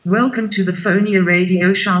Welcome to the Fonia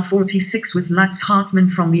Radio Show 46 with Lutz Hartmann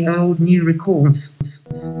from the Old New Records.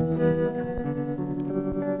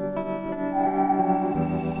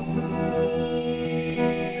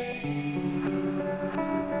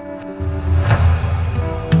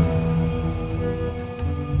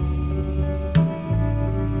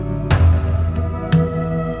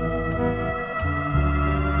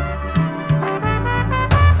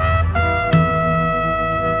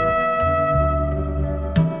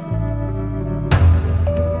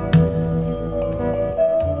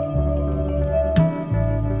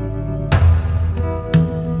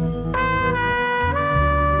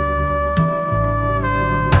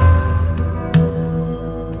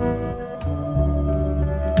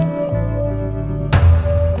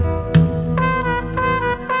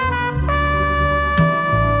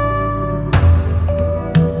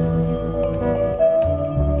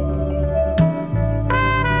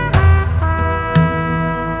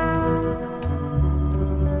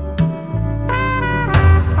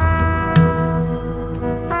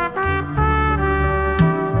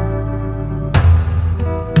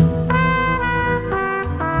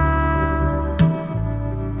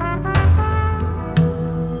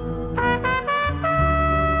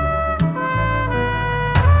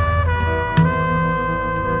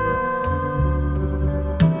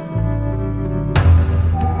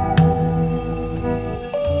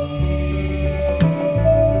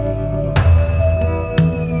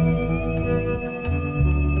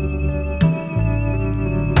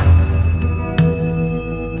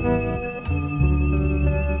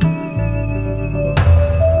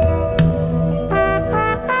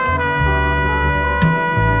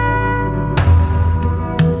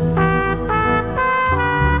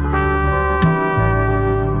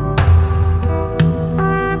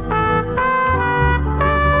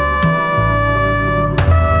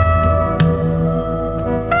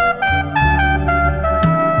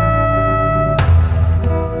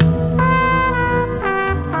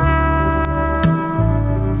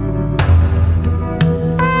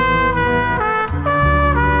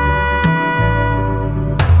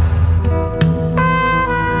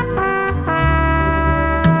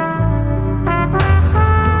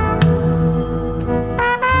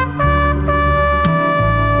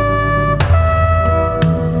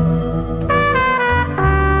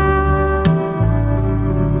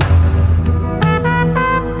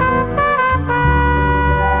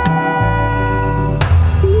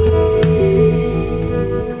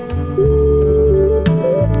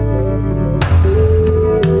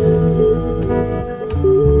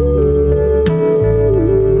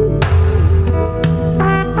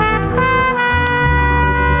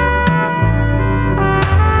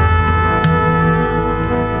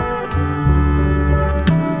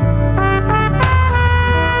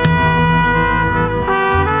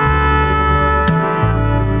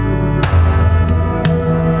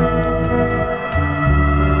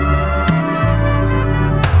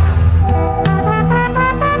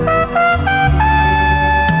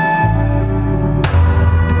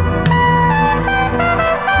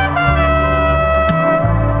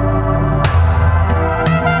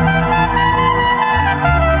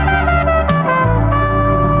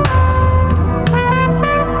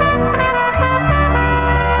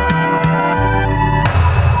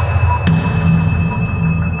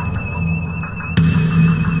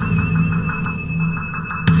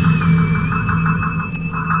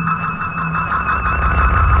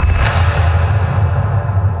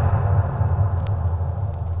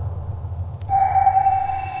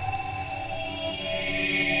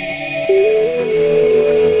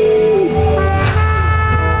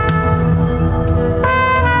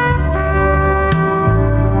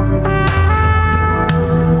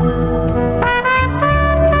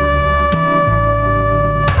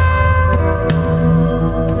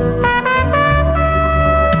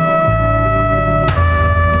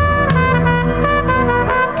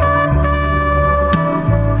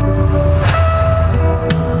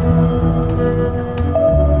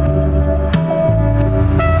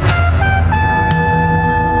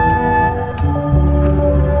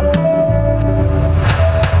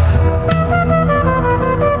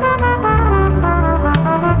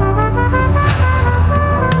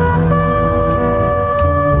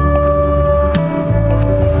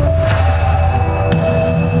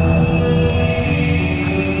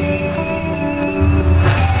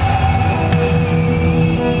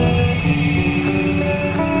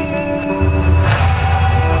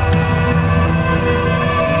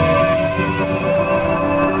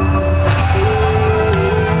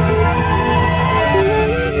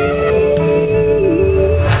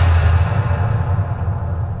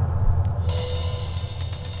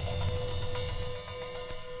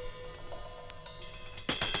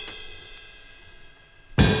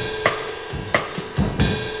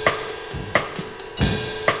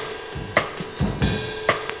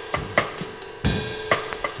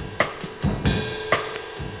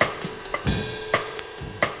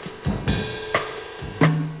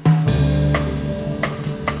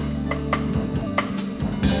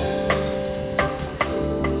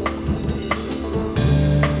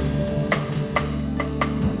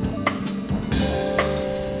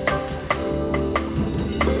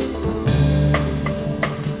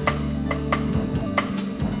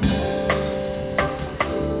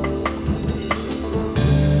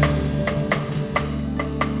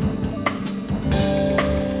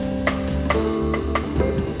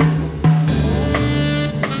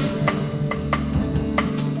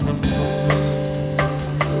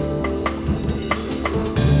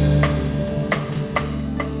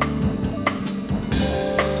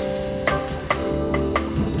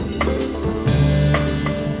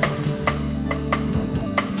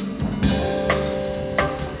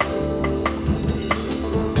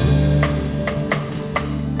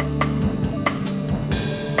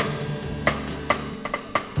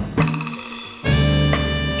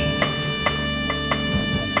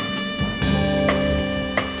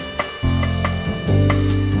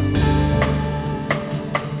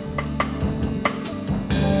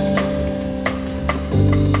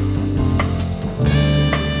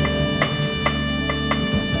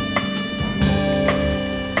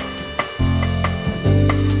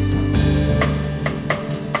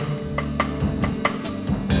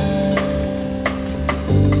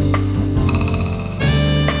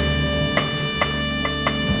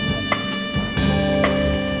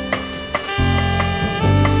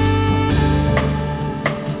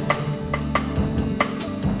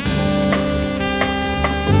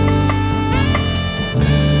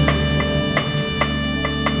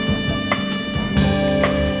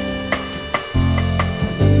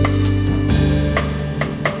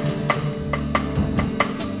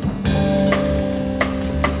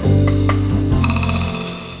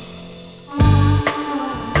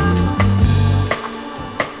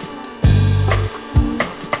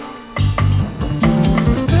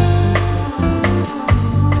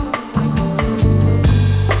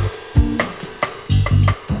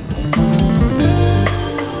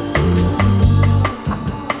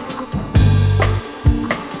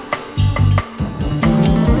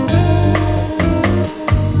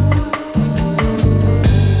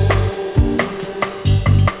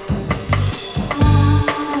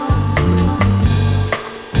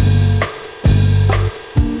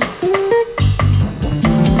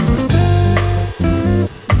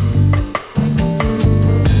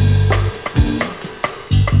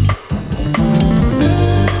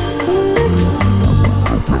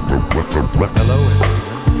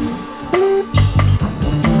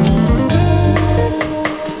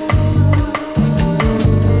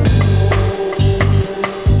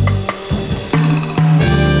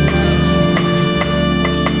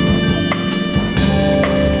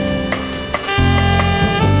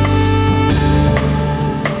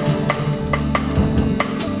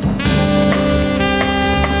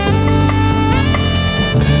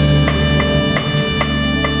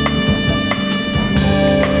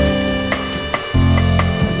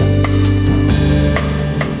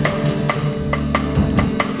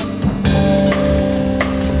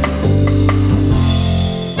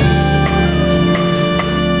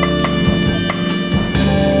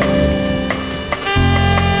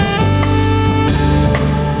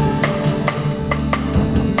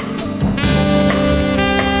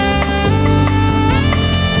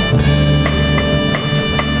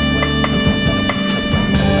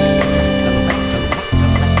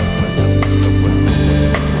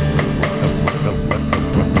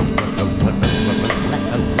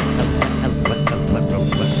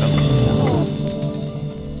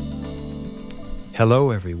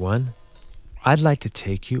 Hello, everyone. I'd like to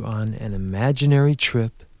take you on an imaginary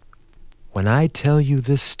trip. When I tell you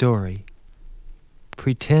this story,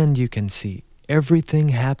 pretend you can see everything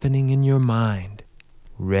happening in your mind.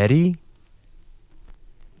 Ready?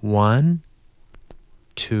 1,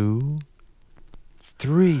 2,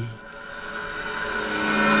 3.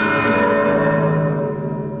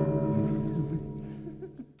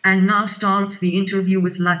 And now starts the interview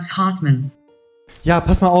with Lutz Hartmann. Ja,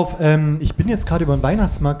 pass mal auf, ich bin jetzt gerade über den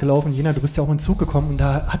Weihnachtsmarkt gelaufen. Jena, du bist ja auch in den Zug gekommen und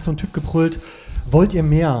da hat so ein Typ gebrüllt, wollt ihr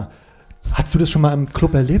mehr? Hast du das schon mal im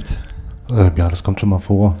Club erlebt? Ja, das kommt schon mal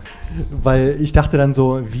vor. Weil ich dachte dann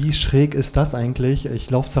so, wie schräg ist das eigentlich?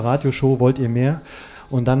 Ich laufe zur Radioshow, wollt ihr mehr?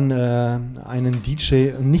 Und dann einen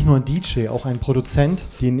DJ, nicht nur ein DJ, auch ein Produzent,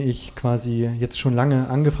 den ich quasi jetzt schon lange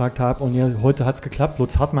angefragt habe und ja, heute hat es geklappt,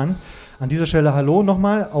 Lutz Hartmann. An dieser Stelle hallo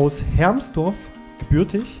nochmal aus Hermsdorf,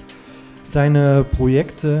 gebürtig. Seine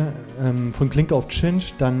Projekte von Klinke auf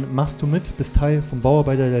Chinch, dann machst du mit, bist Teil vom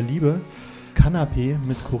Bauarbeiter der Liebe, Canapé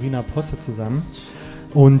mit Corinna Posse zusammen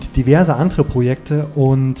und diverse andere Projekte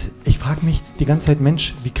und ich frage mich die ganze Zeit,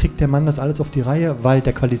 Mensch, wie kriegt der Mann das alles auf die Reihe, weil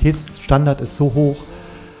der Qualitätsstandard ist so hoch.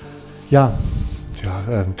 Ja.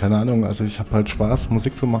 Ja, keine Ahnung, also ich habe halt Spaß,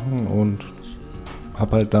 Musik zu machen und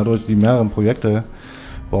habe halt dadurch die mehreren Projekte.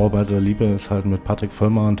 Bauarbeiter der Liebe ist halt mit Patrick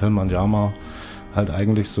Völlmer und Tillmann Jama halt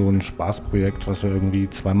eigentlich so ein Spaßprojekt, was wir irgendwie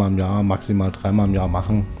 2-mal im Jahr, maximal 3-mal im Jahr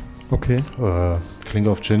machen. Okay.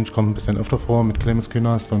 Klinke auf Chinch kommt ein bisschen öfter vor mit Clemens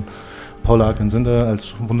Künast und Paula Akensinde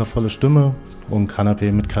als wundervolle Stimme und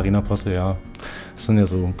Canapé mit Corinna Posse, ja. Das sind ja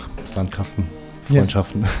so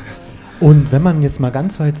Sandkastenfreundschaften. Ja. Und wenn man jetzt mal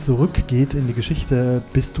ganz weit zurückgeht in die Geschichte,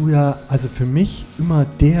 bist du ja also für mich immer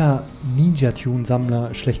der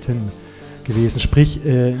Ninja-Tune-Sammler schlechthin gewesen. Sprich,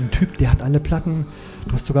 ein Typ, der hat alle Platten.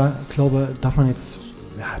 Du hast sogar, glaube, darf man jetzt,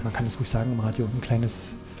 ja, man kann das ruhig sagen im Radio, ein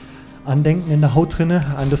kleines Andenken in der Haut drinne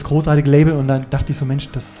an das großartige Label und dann dachte ich so, Mensch,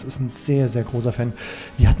 das ist ein sehr, sehr großer Fan.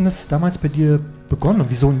 Wie hat denn das damals bei dir begonnen und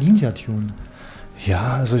wieso ein Ninja-Tune?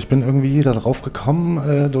 Ja, also ich bin irgendwie da drauf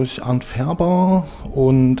gekommen durch Arndt Färber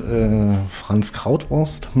und Franz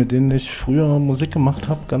Krautwurst, mit denen ich früher Musik gemacht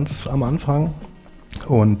habe, ganz am Anfang.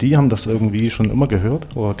 Und die haben das irgendwie schon immer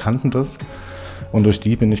gehört oder kannten das. Und durch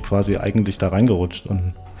die bin ich quasi eigentlich da reingerutscht.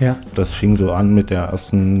 Und ja. Das fing so an mit der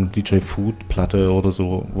ersten DJ Food Platte oder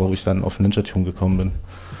so, wo ich dann auf Ninja Tune gekommen bin.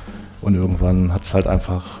 Und irgendwann hat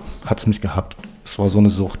es mich gehabt. Es war so eine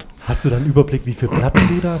Sucht. Hast du dann einen Überblick, wie viele Platten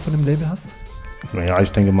du da von dem Label hast? Naja,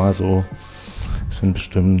 ich denke mal so, es sind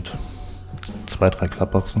bestimmt 2-3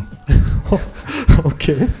 Klappboxen.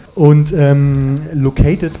 Okay. Und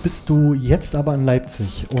located bist du jetzt aber in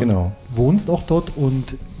Leipzig. Und genau. Wohnst auch dort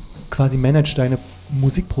und quasi managst deine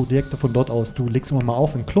Musikprojekte von dort aus. Du legst immer mal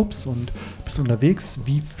auf in Clubs und bist unterwegs.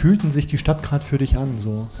 Wie fühlt denn sich die Stadt gerade für dich an?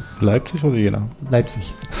 So? Leipzig oder Jena?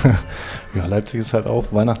 Leipzig. Ja, Leipzig ist halt auch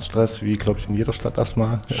Weihnachtsstress, wie glaube ich in jeder Stadt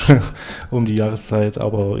erstmal um die Jahreszeit.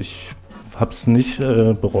 Aber ich habe es nicht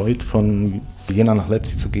bereut, von Jena nach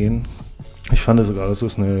Leipzig zu gehen. Ich fand sogar, dass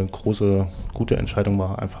es eine große, gute Entscheidung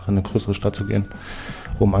war, einfach in eine größere Stadt zu gehen,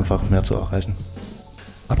 um einfach mehr zu erreichen.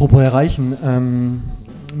 Apropos erreichen,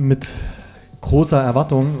 mit großer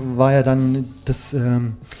Erwartung war ja dann das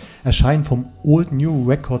Erscheinen vom oldnew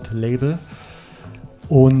Record Label.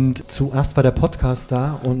 Und zuerst war der Podcast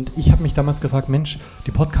da und ich habe mich damals gefragt, Mensch,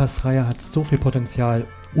 die Podcast-Reihe hat so viel Potenzial.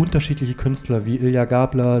 Unterschiedliche Künstler wie Ilja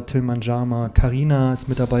Gabler, Tillmann Jama, Carina ist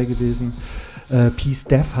mit dabei gewesen. Peace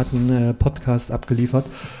Death hat einen Podcast abgeliefert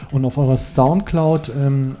und auf eurer Soundcloud,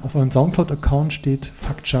 auf eurem Soundcloud-Account steht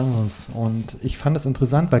Fxxk Genres und ich fand das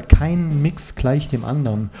interessant, weil kein Mix gleicht dem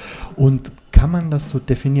anderen. Und kann man das so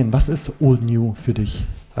definieren? Was ist Old New für dich?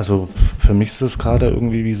 Also für mich ist es gerade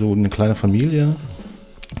irgendwie wie so eine kleine Familie,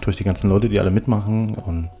 durch die ganzen Leute, die alle mitmachen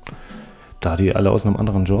und da die alle aus einem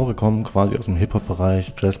anderen Genre kommen, quasi aus dem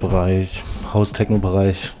Hip-Hop-Bereich, Jazz-Bereich,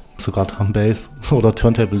 House-Techno-Bereich, sogar Drum-Bass oder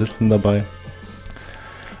Turntable-Listen dabei,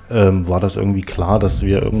 war das irgendwie klar, dass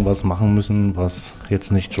wir irgendwas machen müssen, was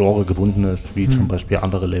jetzt nicht genregebunden ist, wie zum Beispiel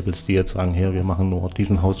andere Labels, die jetzt sagen, hey, wir machen nur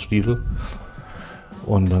diesen Hausstiefel.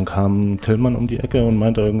 Und dann kam Tillmann um die Ecke und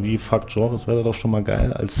meinte irgendwie, Fxxk Genres wäre doch schon mal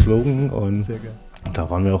geil als Slogan. Und sehr geil. Da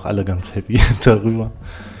waren wir auch alle ganz happy darüber.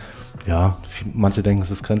 Ja, manche denken,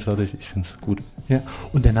 es ist grenzwertig, ich finde es gut. Ja,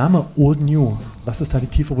 und der Name Old New, was ist da die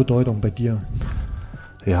tiefe Bedeutung bei dir?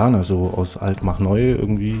 Ja, also aus alt mach neu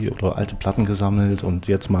irgendwie oder alte Platten gesammelt und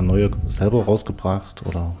jetzt mal neue selber rausgebracht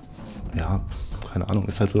oder ja, keine Ahnung,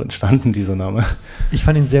 ist halt so entstanden, dieser Name. Ich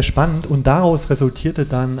fand ihn sehr spannend und daraus resultierte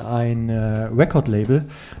dann ein Record-Label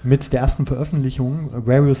mit der ersten Veröffentlichung,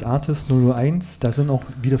 Various Artists 001, da sind auch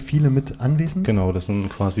wieder viele mit anwesend. Genau, das sind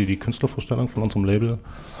quasi die Künstlervorstellungen von unserem Label.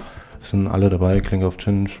 Es sind alle dabei, Kling of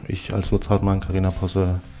Chinch, ich als Lutz Hartmann, Carina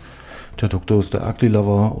Posse, der Doktor ist der Ugly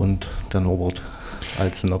Lover und der Norbert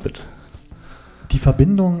als Nobbit. Die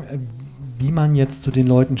Verbindung, wie man jetzt zu den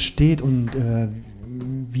Leuten steht und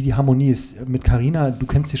wie die Harmonie ist. Mit Carina, du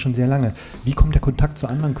kennst sie schon sehr lange. Wie kommt der Kontakt zu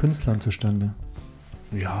anderen Künstlern zustande?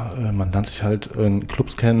 Ja, man lernt sich halt in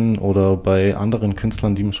Clubs kennen oder bei anderen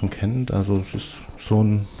Künstlern, die man schon kennt. Also es ist so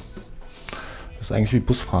ein, es ist eigentlich wie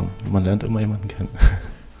Busfahren. Man lernt immer jemanden kennen.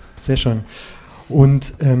 Sehr schön.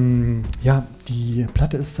 Und ja, die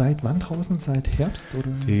Platte ist seit wann draußen? Seit Herbst? Oder?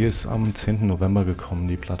 Die ist am 10. November gekommen,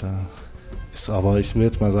 die Platte. Ist aber, ich will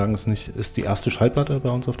jetzt mal sagen, ist die erste Schallplatte bei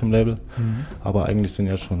uns auf dem Label. Aber eigentlich sind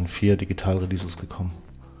ja schon 4 Digital-Releases gekommen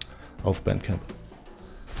auf Bandcamp.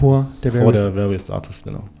 Vor der Various Artists,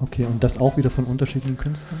 genau. Okay, und das auch wieder von unterschiedlichen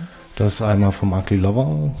Künstlern? Das ist einmal vom Ugly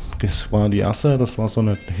Lover. Das war die erste, das war so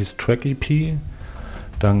eine His-Track-EP.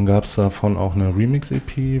 Dann gab es davon auch eine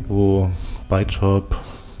Remix-EP, wo Byteshop,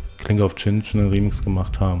 Kling of Chinch einen Remix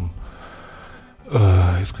gemacht haben.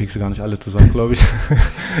 Jetzt kriegst du gar nicht alle zusammen, glaube ich.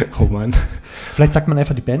 Oh Mann. Vielleicht sagt man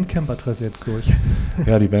einfach die Bandcamp-Adresse jetzt durch.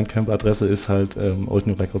 Ja, die Bandcamp-Adresse ist halt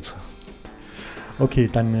oldnewrecords. Okay,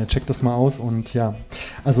 dann check das mal aus und ja,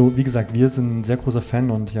 also wie gesagt, wir sind ein sehr großer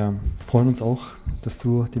Fan und ja, freuen uns auch, dass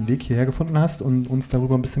du den Weg hierher gefunden hast und uns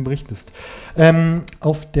darüber ein bisschen berichtest.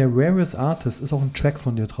 Auf der Various Artists ist auch ein Track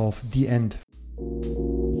von dir drauf, The End.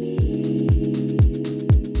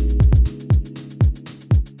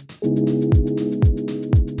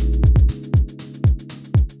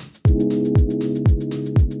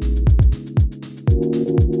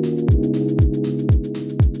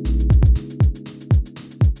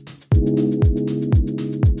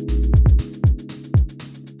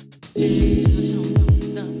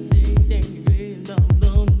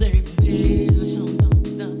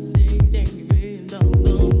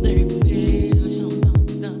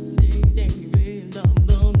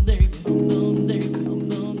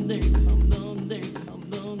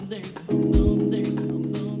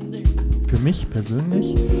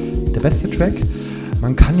 Persönlich der beste Track.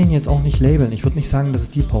 Man kann ihn jetzt auch nicht labeln. Ich würde nicht sagen, das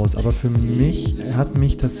ist Deep House, aber für mich hat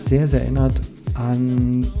mich das sehr, sehr erinnert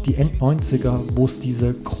an die End-90er, wo es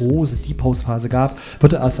diese große Deep House Phase gab.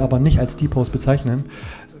 Würde es aber nicht als Deep House bezeichnen.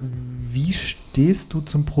 Wie stehst du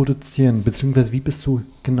zum Produzieren? Beziehungsweise wie bist du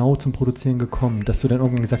genau zum Produzieren gekommen? Dass du dann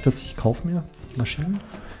irgendwann gesagt hast, ich kaufe mir Maschinen?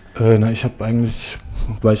 Ich habe eigentlich,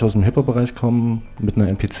 weil ich aus dem Hip-Hop-Bereich komme, mit einer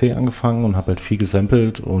MPC angefangen und habe halt viel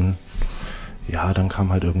gesampelt und ja, dann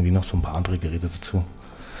kamen halt irgendwie noch so ein paar andere Geräte dazu.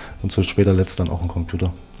 Und zu später letzt dann auch ein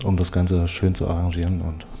Computer, um das Ganze schön zu arrangieren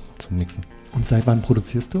und zu mixen. Und seit wann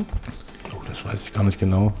produzierst du? Oh, das weiß ich gar nicht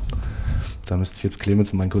genau. Da müsste ich jetzt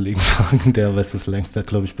Clemens und meinen Kollegen fragen, der weiß das Langwerk,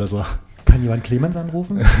 glaube ich, besser. Kann jemand Clemens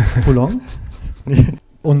anrufen? Fulong?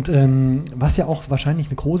 Und was ja auch wahrscheinlich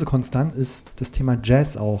eine große Konstant ist, das Thema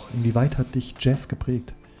Jazz auch. Inwieweit hat dich Jazz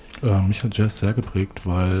geprägt? Mich hat Jazz sehr geprägt,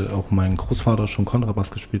 weil auch mein Großvater schon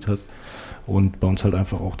Kontrabass gespielt hat und bei uns halt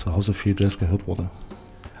einfach auch zu Hause viel Jazz gehört wurde.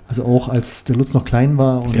 Also auch als der Lutz noch klein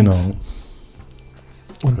war? Und genau.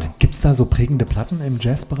 Und ja. Gibt es da so prägende Platten im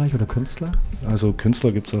Jazzbereich oder Künstler? Also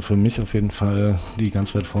Künstler gibt es da für mich auf jeden Fall, die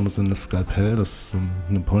ganz weit vorne sind, das Skalpell, das ist so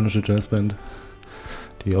eine polnische Jazzband,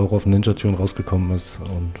 die auch auf Ninja Tune rausgekommen ist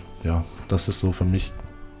und ja, das ist so für mich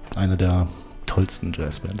eine der tollsten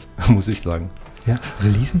Jazzbands, muss ich sagen. Ja,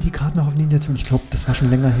 releasen die gerade noch auf Ninja Tune? Ich glaube, das war schon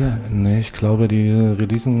länger her. Nee, ich glaube, die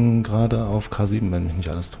releasen gerade auf K7, wenn mich nicht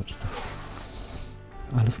alles täuscht.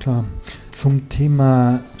 Alles klar. Zum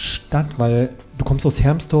Thema Stadt, weil du kommst aus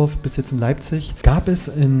Hermsdorf, bist jetzt in Leipzig. Gab es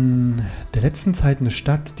in der letzten Zeit eine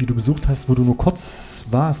Stadt, die du besucht hast, wo du nur kurz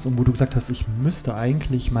warst und wo du gesagt hast, ich müsste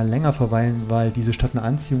eigentlich mal länger verweilen, weil diese Stadt eine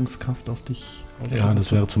Anziehungskraft auf dich ausübt? Ja,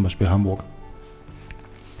 das wäre zum Beispiel Hamburg.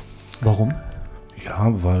 Warum?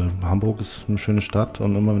 Ja, weil Hamburg ist eine schöne Stadt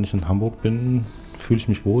und immer wenn ich in Hamburg bin, fühle ich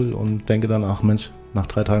mich wohl und denke dann, ach Mensch, nach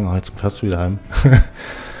 3 Tagen jetzt fährst du wieder heim.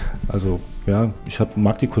 Also ja,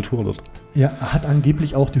 mag die Kultur dort. Ja, hat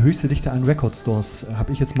angeblich auch die höchste Dichte an Record-Stores,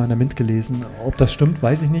 habe ich jetzt mal in der Mint gelesen. Ob das stimmt,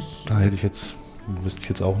 weiß ich nicht. Da wüsste ich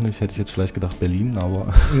jetzt auch nicht, hätte ich jetzt vielleicht gedacht Berlin, aber...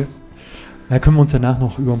 Ja. Da können wir uns danach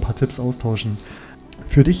noch über ein paar Tipps austauschen.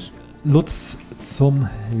 Für dich, Lutz, zum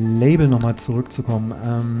Label nochmal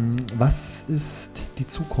zurückzukommen. Was ist die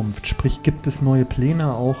Zukunft? Sprich, gibt es neue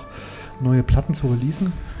Pläne, auch neue Platten zu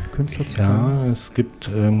releasen? Künstler zu sein? Ja, es gibt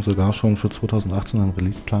sogar schon für 2018 einen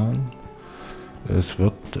Releaseplan. Es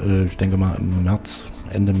wird, ich denke mal im März,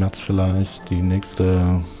 Ende März vielleicht, die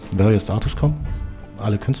nächste Various Artists kommen.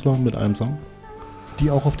 Alle Künstler mit einem Song. Die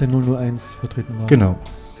auch auf der 001 vertreten waren. Genau.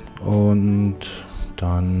 Und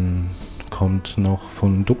dann kommt noch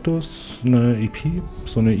von Duktus eine EP,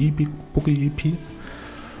 so eine Boogie-EP.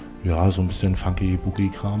 Ja, so ein bisschen funky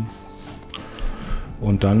Boogie-Kram.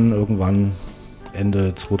 Und dann irgendwann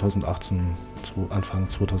Ende 2018, Anfang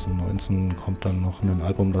 2019 kommt dann noch ein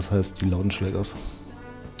Album, das heißt Die Lautenschlägers.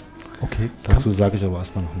 Okay. Dazu sage ich aber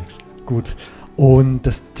erstmal noch nichts. Gut. Und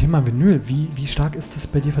das Thema Vinyl, wie stark ist das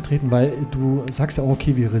bei dir vertreten? Weil du sagst ja auch,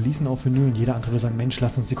 okay, wir releasen auf Vinyl und jeder andere würde sagen, Mensch,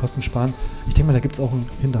 lass uns die Kosten sparen. Ich denke mal, da gibt es auch einen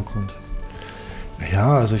Hintergrund.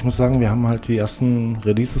 Ja, also ich muss sagen, wir haben halt die ersten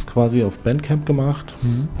Releases quasi auf Bandcamp gemacht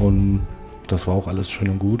und das war auch alles schön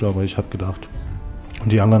und gut, aber ich habe gedacht,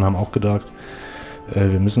 und die anderen haben auch gedacht,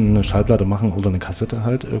 wir müssen eine Schallplatte machen oder eine Kassette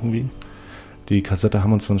halt irgendwie. Die Kassette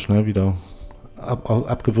haben uns dann schnell wieder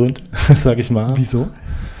abgewöhnt, sag ich mal. Wieso?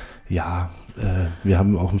 Ja, wir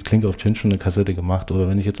haben auch mit Klink auf Chin schon eine Kassette gemacht oder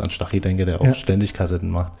wenn ich jetzt an Stachy denke, der auch ständig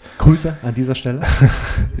Kassetten macht. Grüße an dieser Stelle.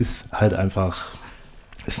 Ist halt einfach,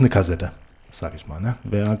 ist eine Kassette, sag ich mal. Ne?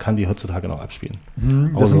 Wer kann die heutzutage noch abspielen?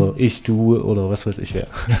 Außer ich, du oder was weiß ich wer.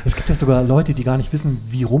 Es gibt ja sogar Leute, die gar nicht wissen,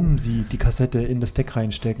 wie rum sie die Kassette in das Deck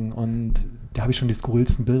reinstecken und da habe ich schon die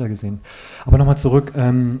skurrilsten Bilder gesehen. Aber nochmal zurück,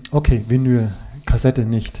 okay, Vinyl, Kassette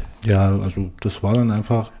nicht. Ja, also das war dann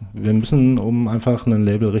einfach, wir müssen, um einfach ein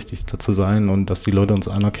Label richtig zu sein und dass die Leute uns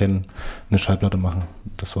anerkennen, eine Schallplatte machen.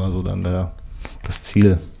 Das war so dann das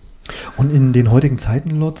Ziel. Und in den heutigen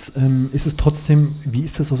Zeiten, Lutz, ist es trotzdem, wie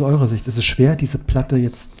ist das aus eurer Sicht? Ist es schwer, diese Platte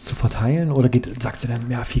jetzt zu verteilen oder sagst du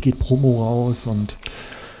dann, ja, viel geht Promo raus und...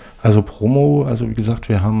 Also Promo, also wie gesagt,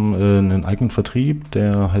 wir haben einen eigenen Vertrieb,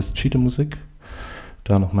 der heißt Cheate-Musik.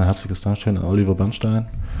 Da nochmal herzliches Dankeschön an Oliver Bernstein,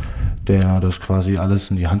 der das quasi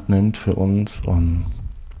alles in die Hand nimmt für uns und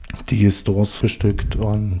die Stores bestückt.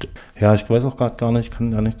 Und ja, ich weiß auch gerade gar nicht,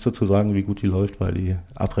 kann ja nichts dazu sagen, wie gut die läuft, weil die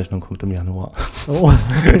Abrechnung kommt im Januar. Oh.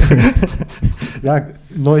 Ja,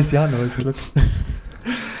 neues Jahr, neues Glück.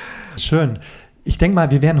 Schön. Ich denke mal,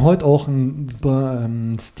 wir werden heute auch einen super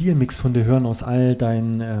Stilmix von dir hören aus all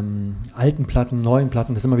deinen alten Platten, neuen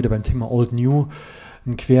Platten. Das ist immer wieder beim Thema Old New.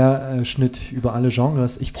 Ein Querschnitt über alle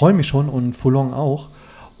Genres. Ich freue mich schon und Fulong auch.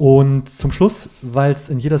 Und zum Schluss, weil es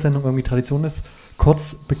in jeder Sendung irgendwie Tradition ist,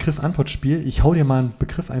 kurz Begriff-Antwort-Spiel. Ich hau dir mal einen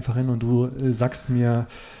Begriff einfach hin und du sagst mir,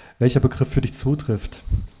 welcher Begriff für dich zutrifft.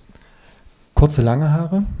 Kurze, lange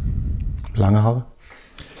Haare? Lange Haare.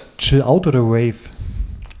 Chill Out oder Rave?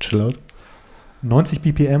 Chill Out. 90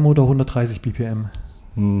 BPM oder 130 BPM?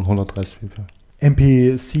 130 BPM.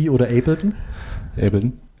 MPC oder Ableton?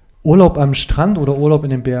 Ableton. Urlaub am Strand oder Urlaub in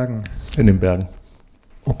den Bergen? In den Bergen.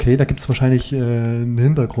 Okay, da gibt es wahrscheinlich einen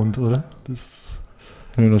Hintergrund, oder? Das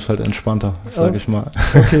ist halt entspannter, sage ich mal.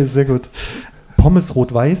 Okay, sehr gut. Pommes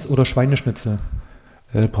rot-weiß oder Schweineschnitzel?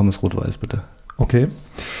 Pommes rot-weiß, bitte. Okay.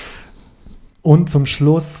 Und zum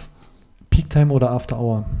Schluss Peak Time oder After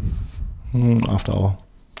Hour? After Hour.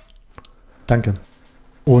 Danke.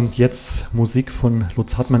 Und jetzt Musik von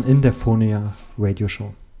Lutz Hartmann in der Fonia Radio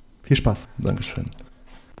Show. Viel Spaß. Dankeschön.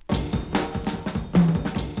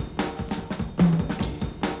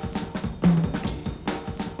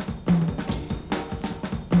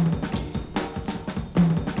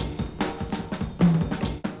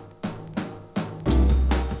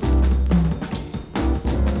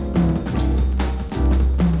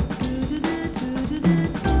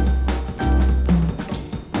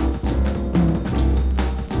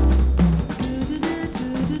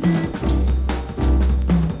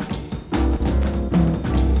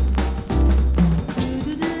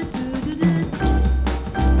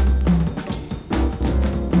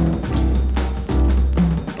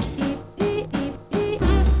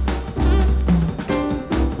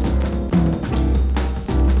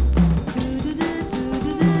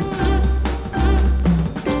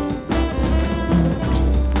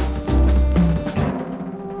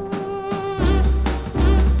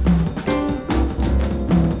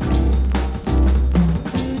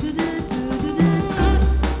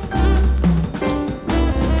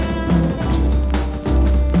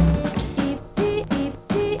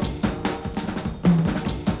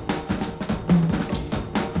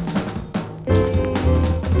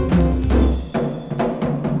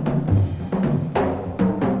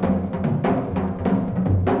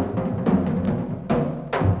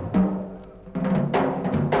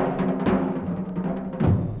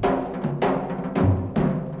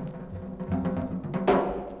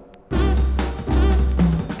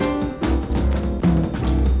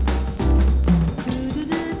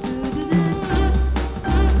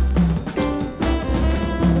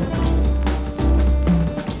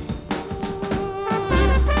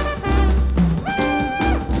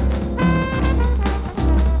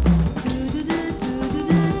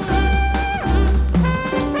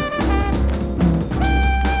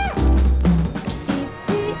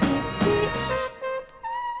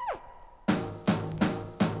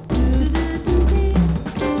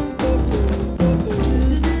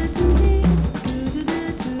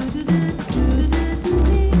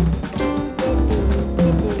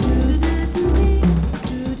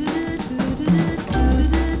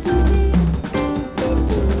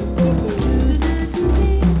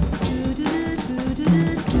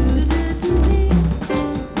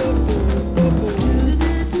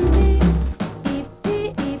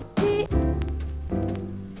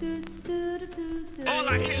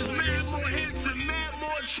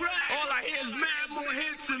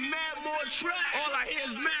 track. All I hear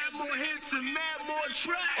is mad more hits and mad more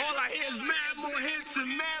track. All I hear is mad more hits and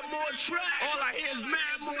mad more track. All I hear is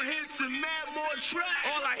mad more hits and mad more track.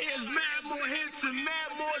 All I hear is mad more hits and mad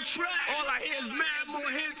more track. All I hear is mad more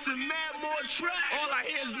hits and mad more track. All I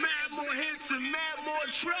hear is mad more hits and mad more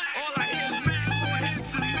track. All I hear is mad more hits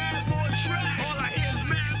and mad more track. All I hear is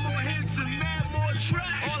mad more hits and mad more track.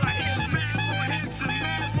 All I hear is mad more hits and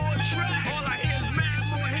mad more track. All I hear is mad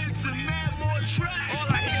more hits and mad more track. All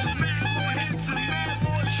I hear is mad more hits and mad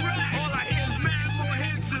more track. All I hear is mad more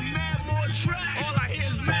hits and mad more track. All I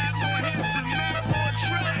hear is mad more hits and mad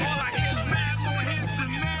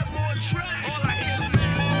more track. All I hear is mad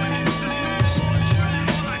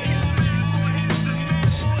more hits and mad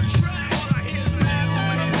more track. All I hear is mad more hits and mad more track. All I hear is mad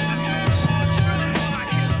more hits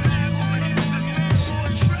and mad more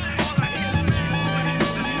track. All I hear is mad more hits and mad more track. All I hear is mad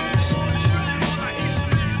more hits and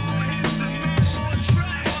mad more track.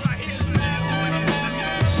 All I hear is mad more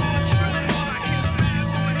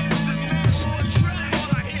hits and mad more track.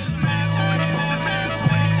 All I hear is mad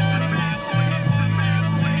more hits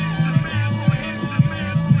and mad more track.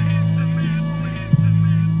 All I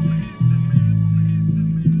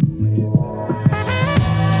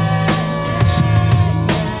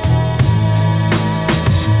hear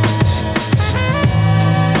is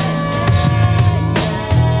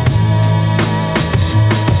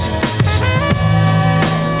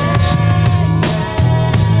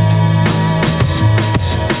mad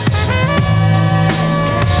more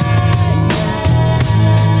hits and mad more track. All I hear is mad more hits and mad more track. All I hear is mad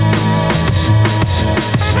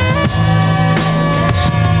more hits and mad more hits and mad more hits and mad more hits and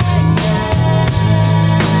mad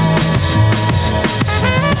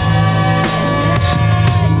more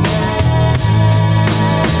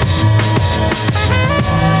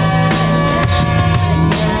hits and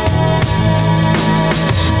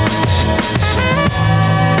mad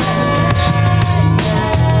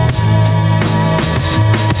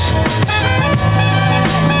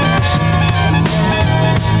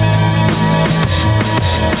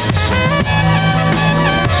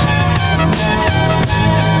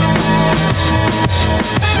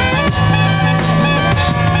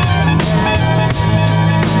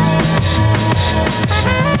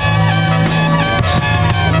more hits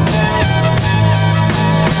and mad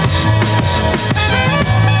more hits and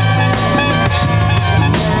mad more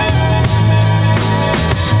hits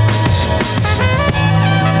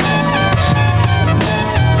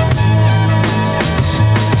and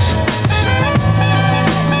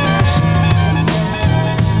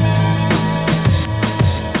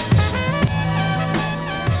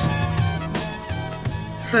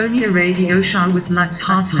Fonia Radio Show with Lutz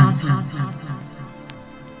Hartmann.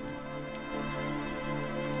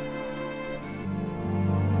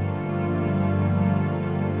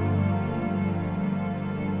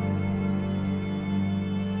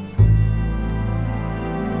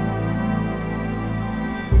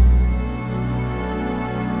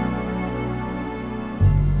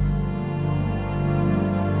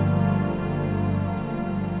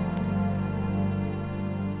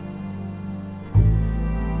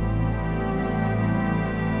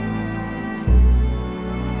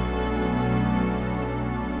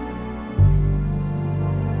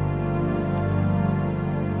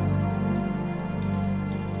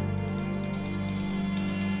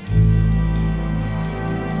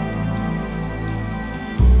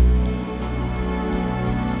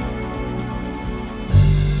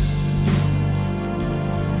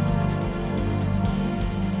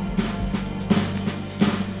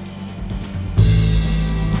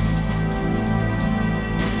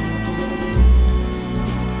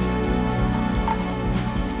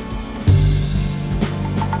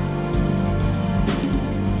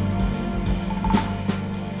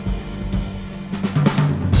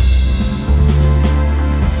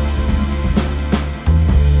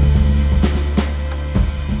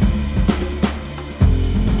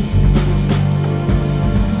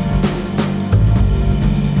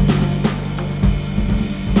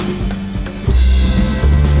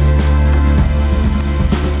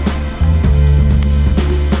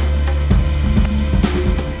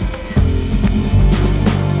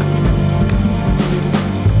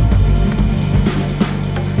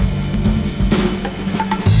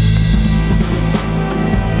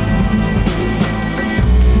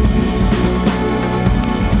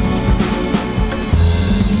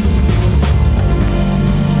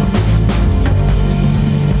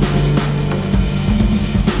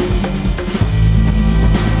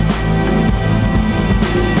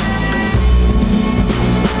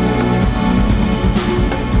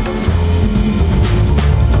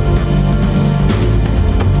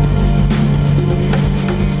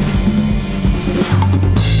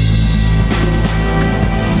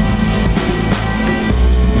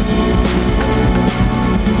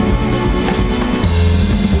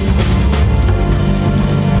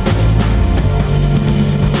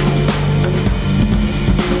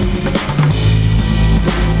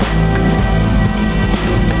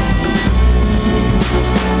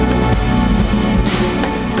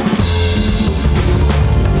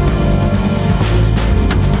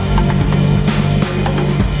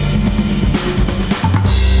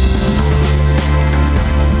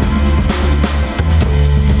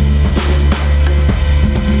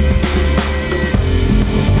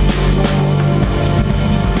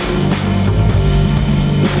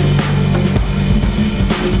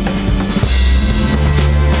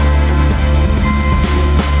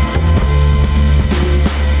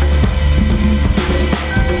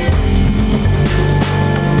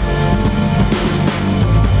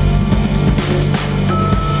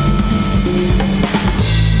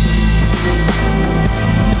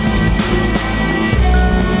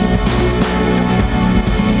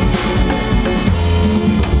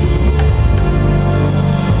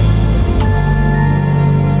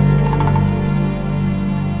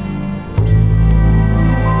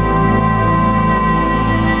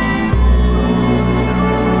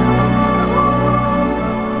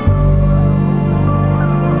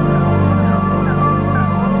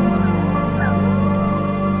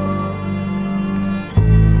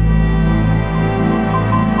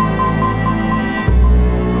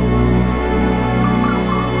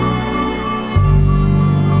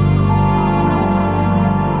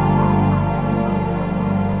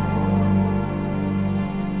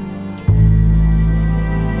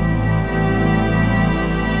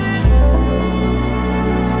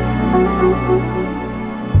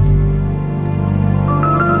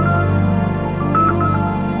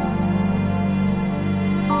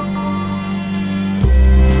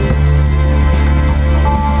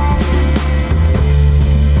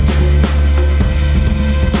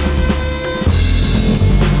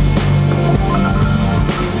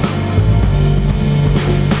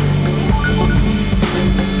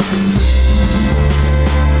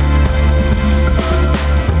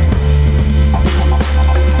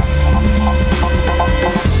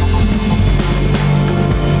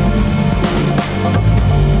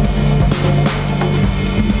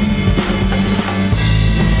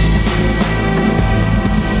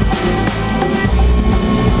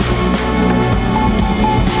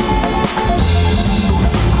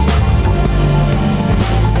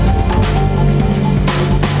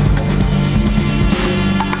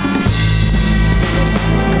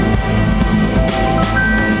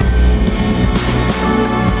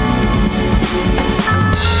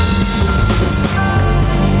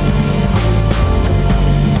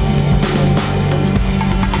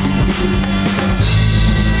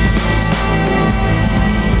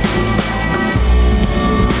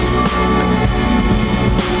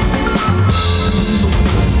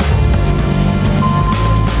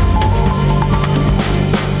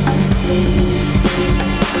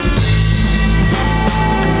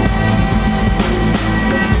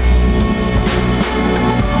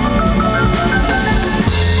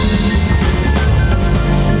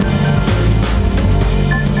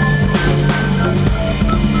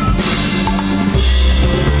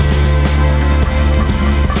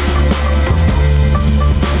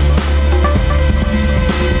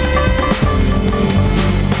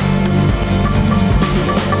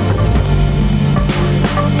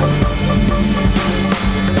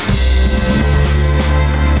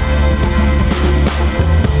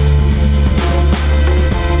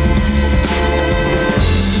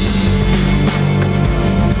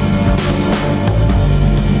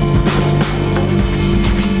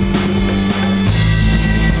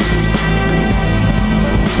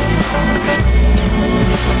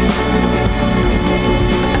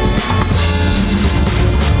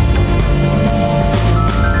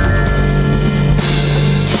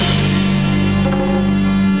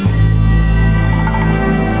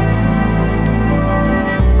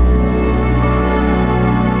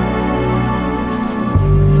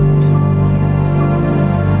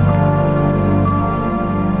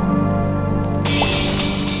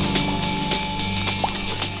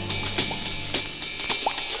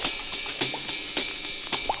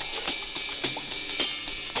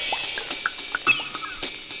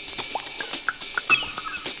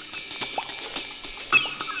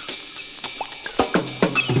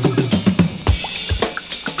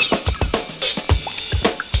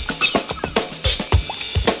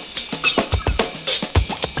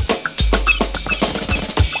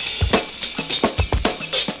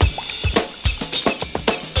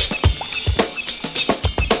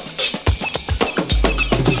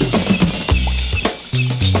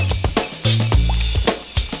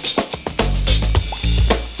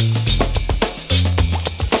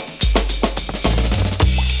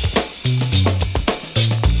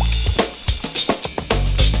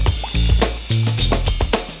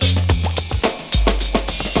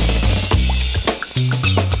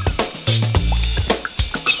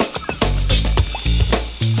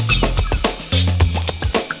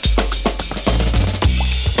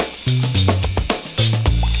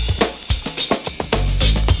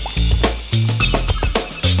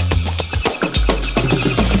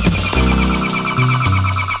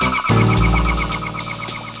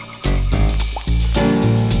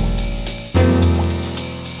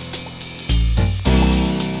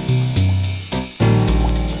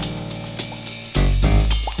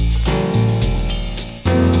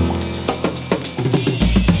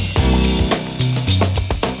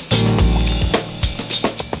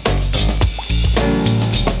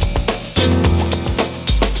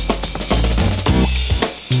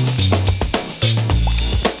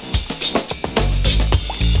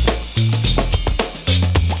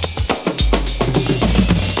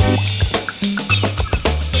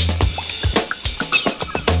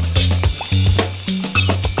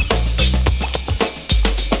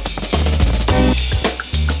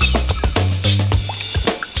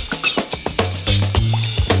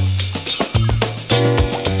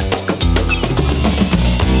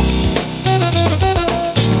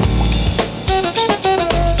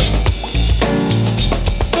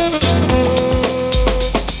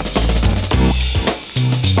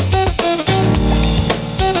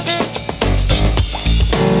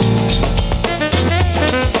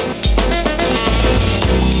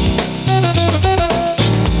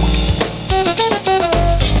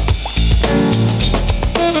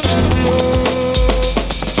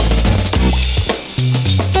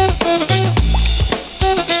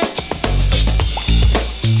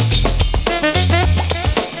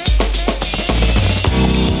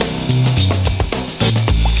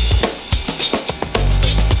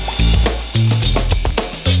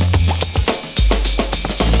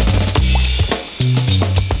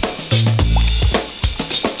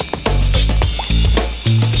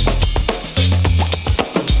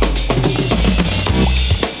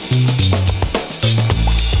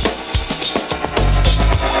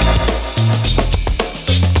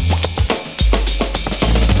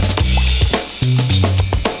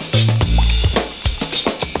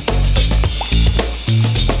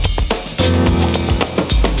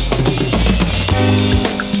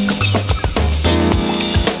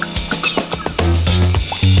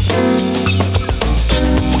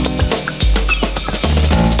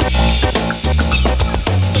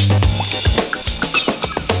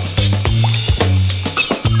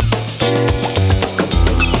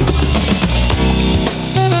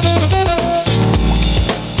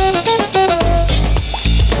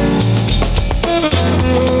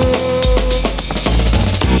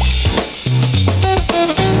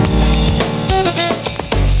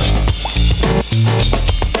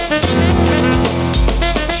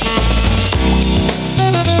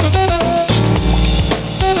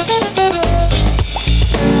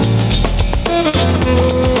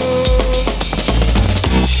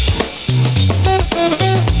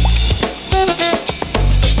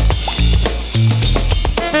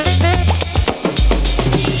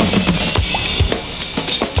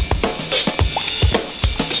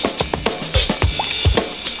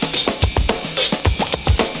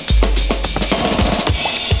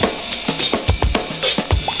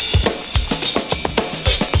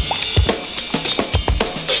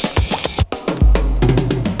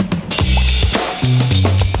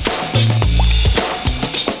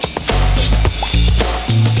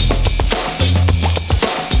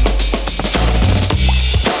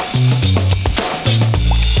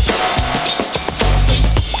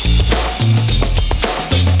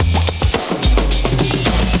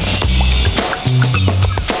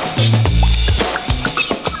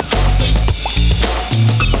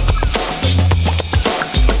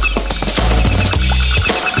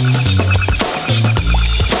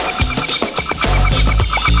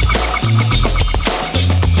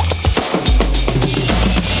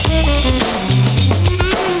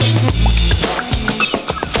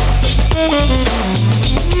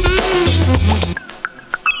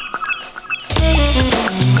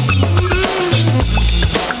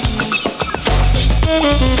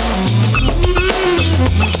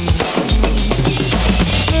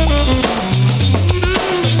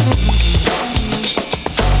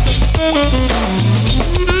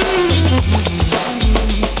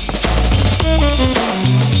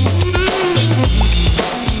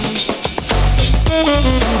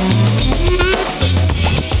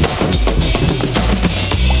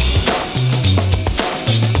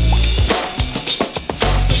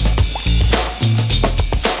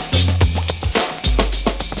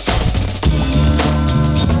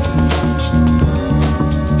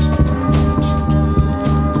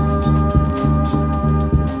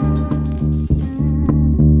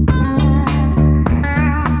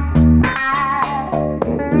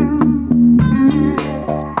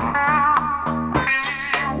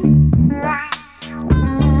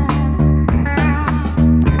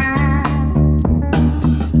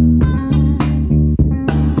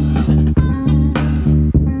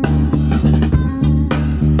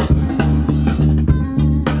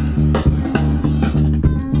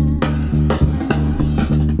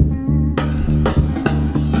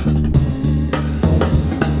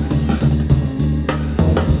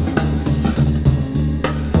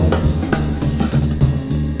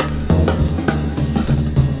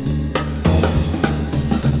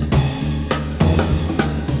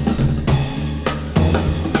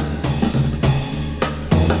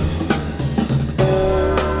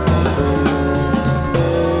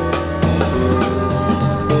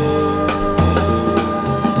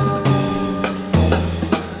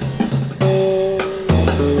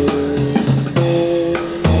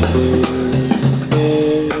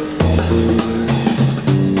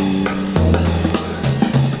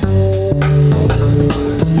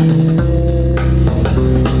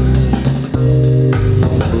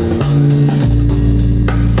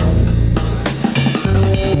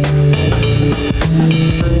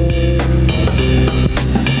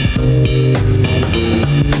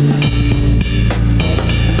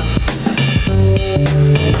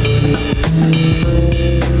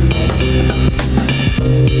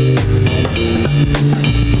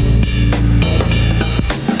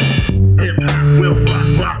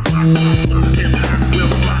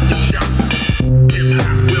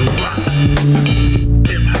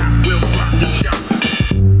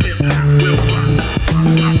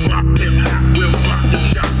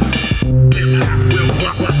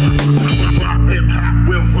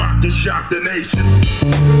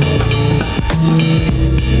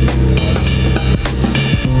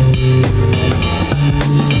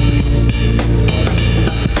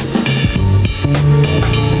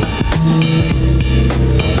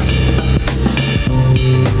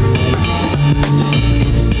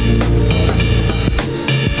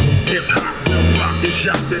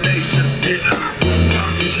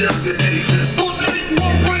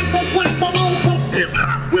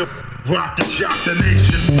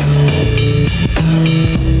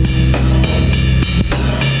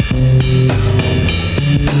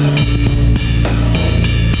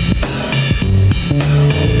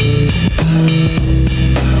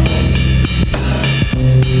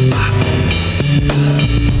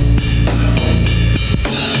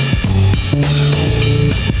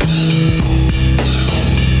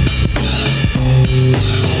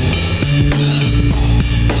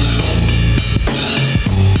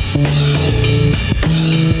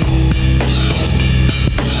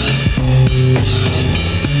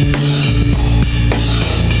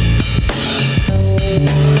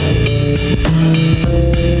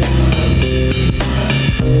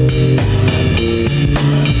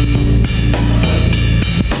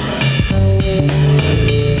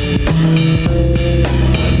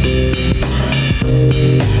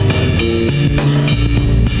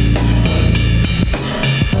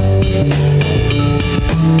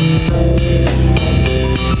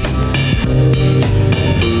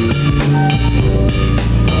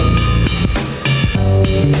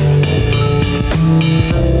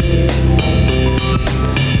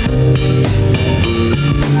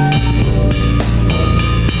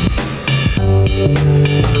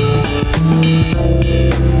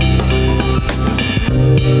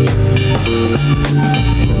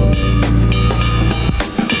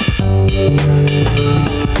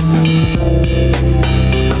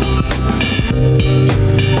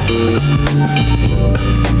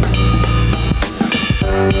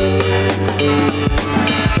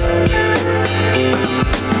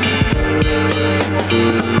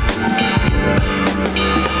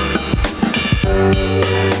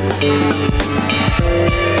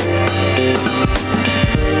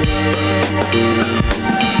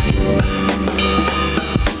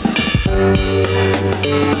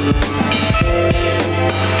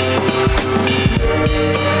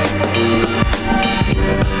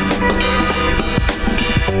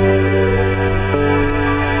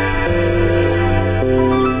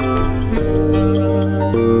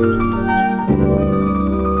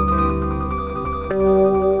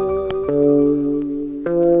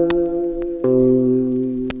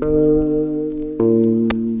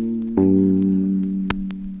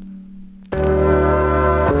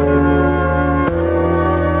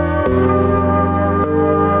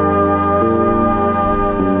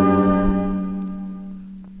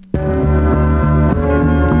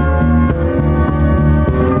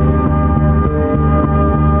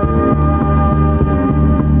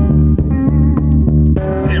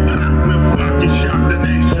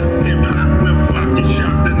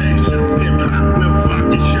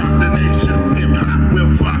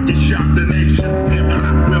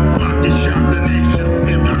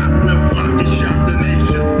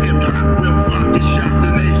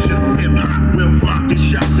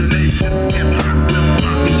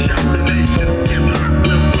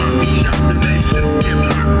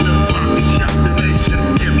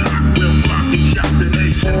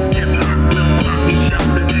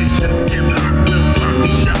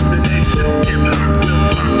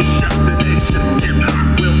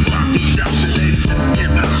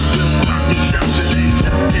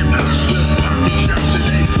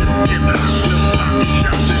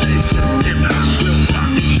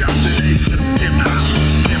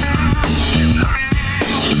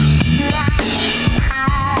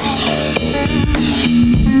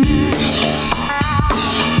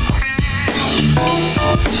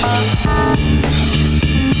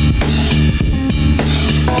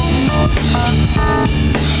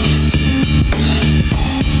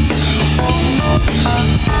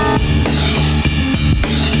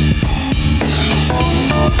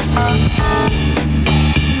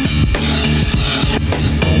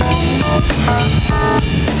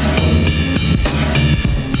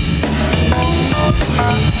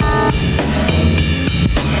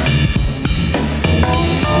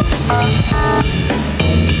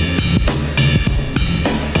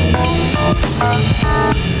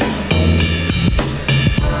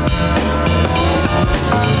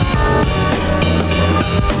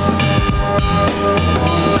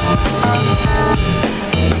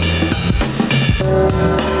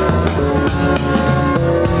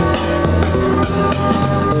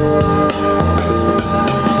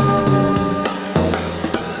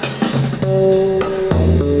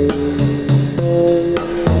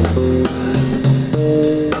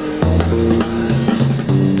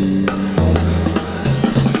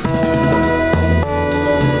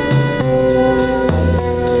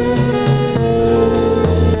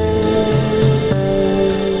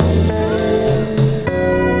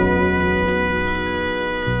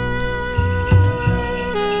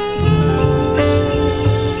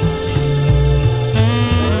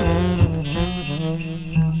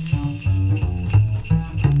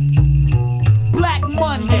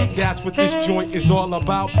 That's what this joint is all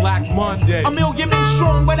about, Black Monday. A million men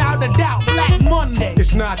strong without a doubt, Black Monday.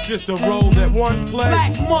 It's not just a role that one plays,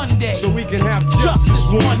 Black Monday. So we can have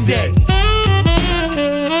justice one day.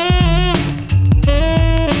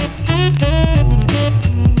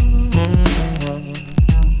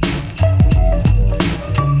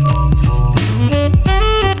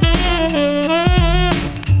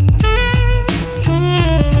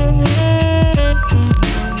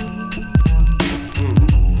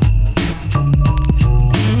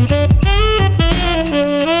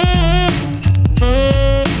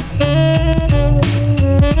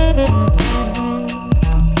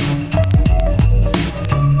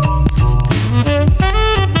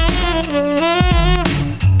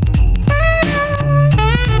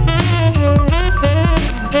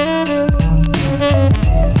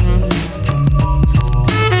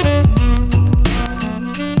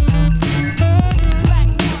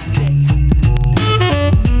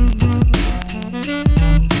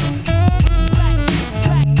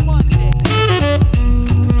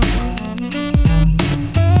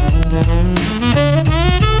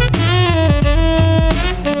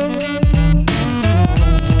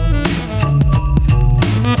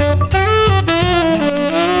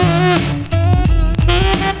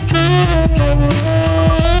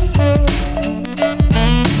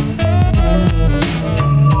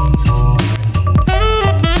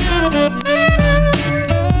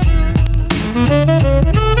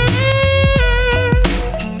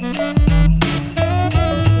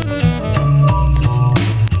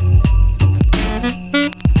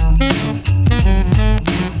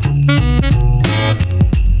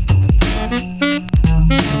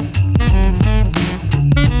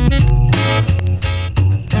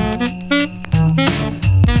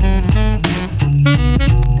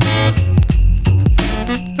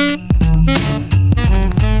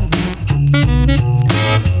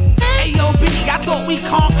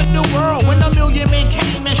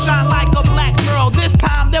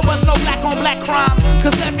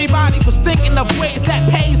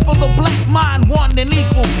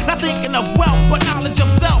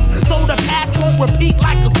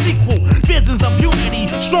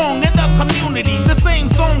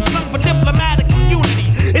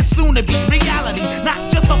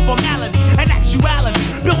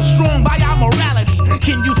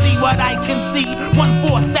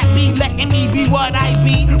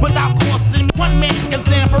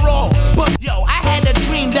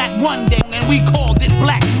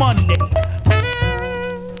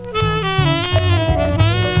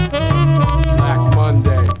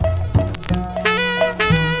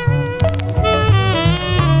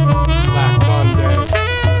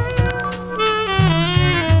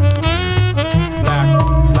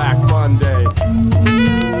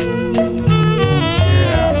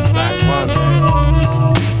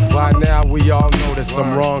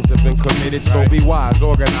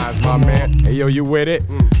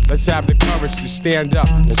 Let's have the courage to stand up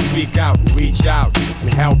and speak out, reach out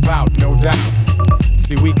and help out, no doubt.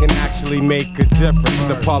 See, we can actually make a difference.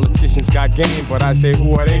 The politicians got game, but I say,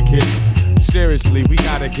 who are they kidding? Seriously, we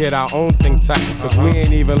gotta get our own thing tight, cause we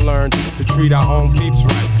ain't even learned to treat our own peeps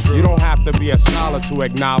right. You don't have to be a scholar to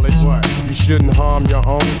acknowledge you shouldn't harm your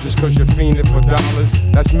own just cause you're fiending for dollars.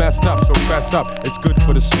 That's messed up, so fess up, it's good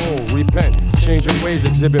for the soul. Repent, change your ways,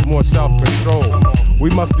 exhibit more self-control. We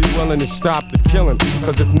must be willing to stop the killing,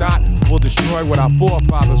 cause if not, we'll destroy what our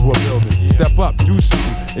forefathers were building. Step up, do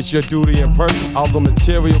something, it's your duty and purpose. All the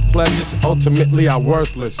material pleasures ultimately are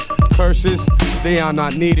worthless. Curses, they are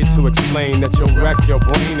not needed to explain that you'll wreck your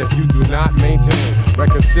brain if you do not maintain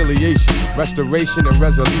reconciliation, restoration and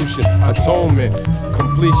resolution, atonement,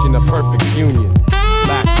 completion of perfect union.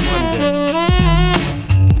 Black Monday.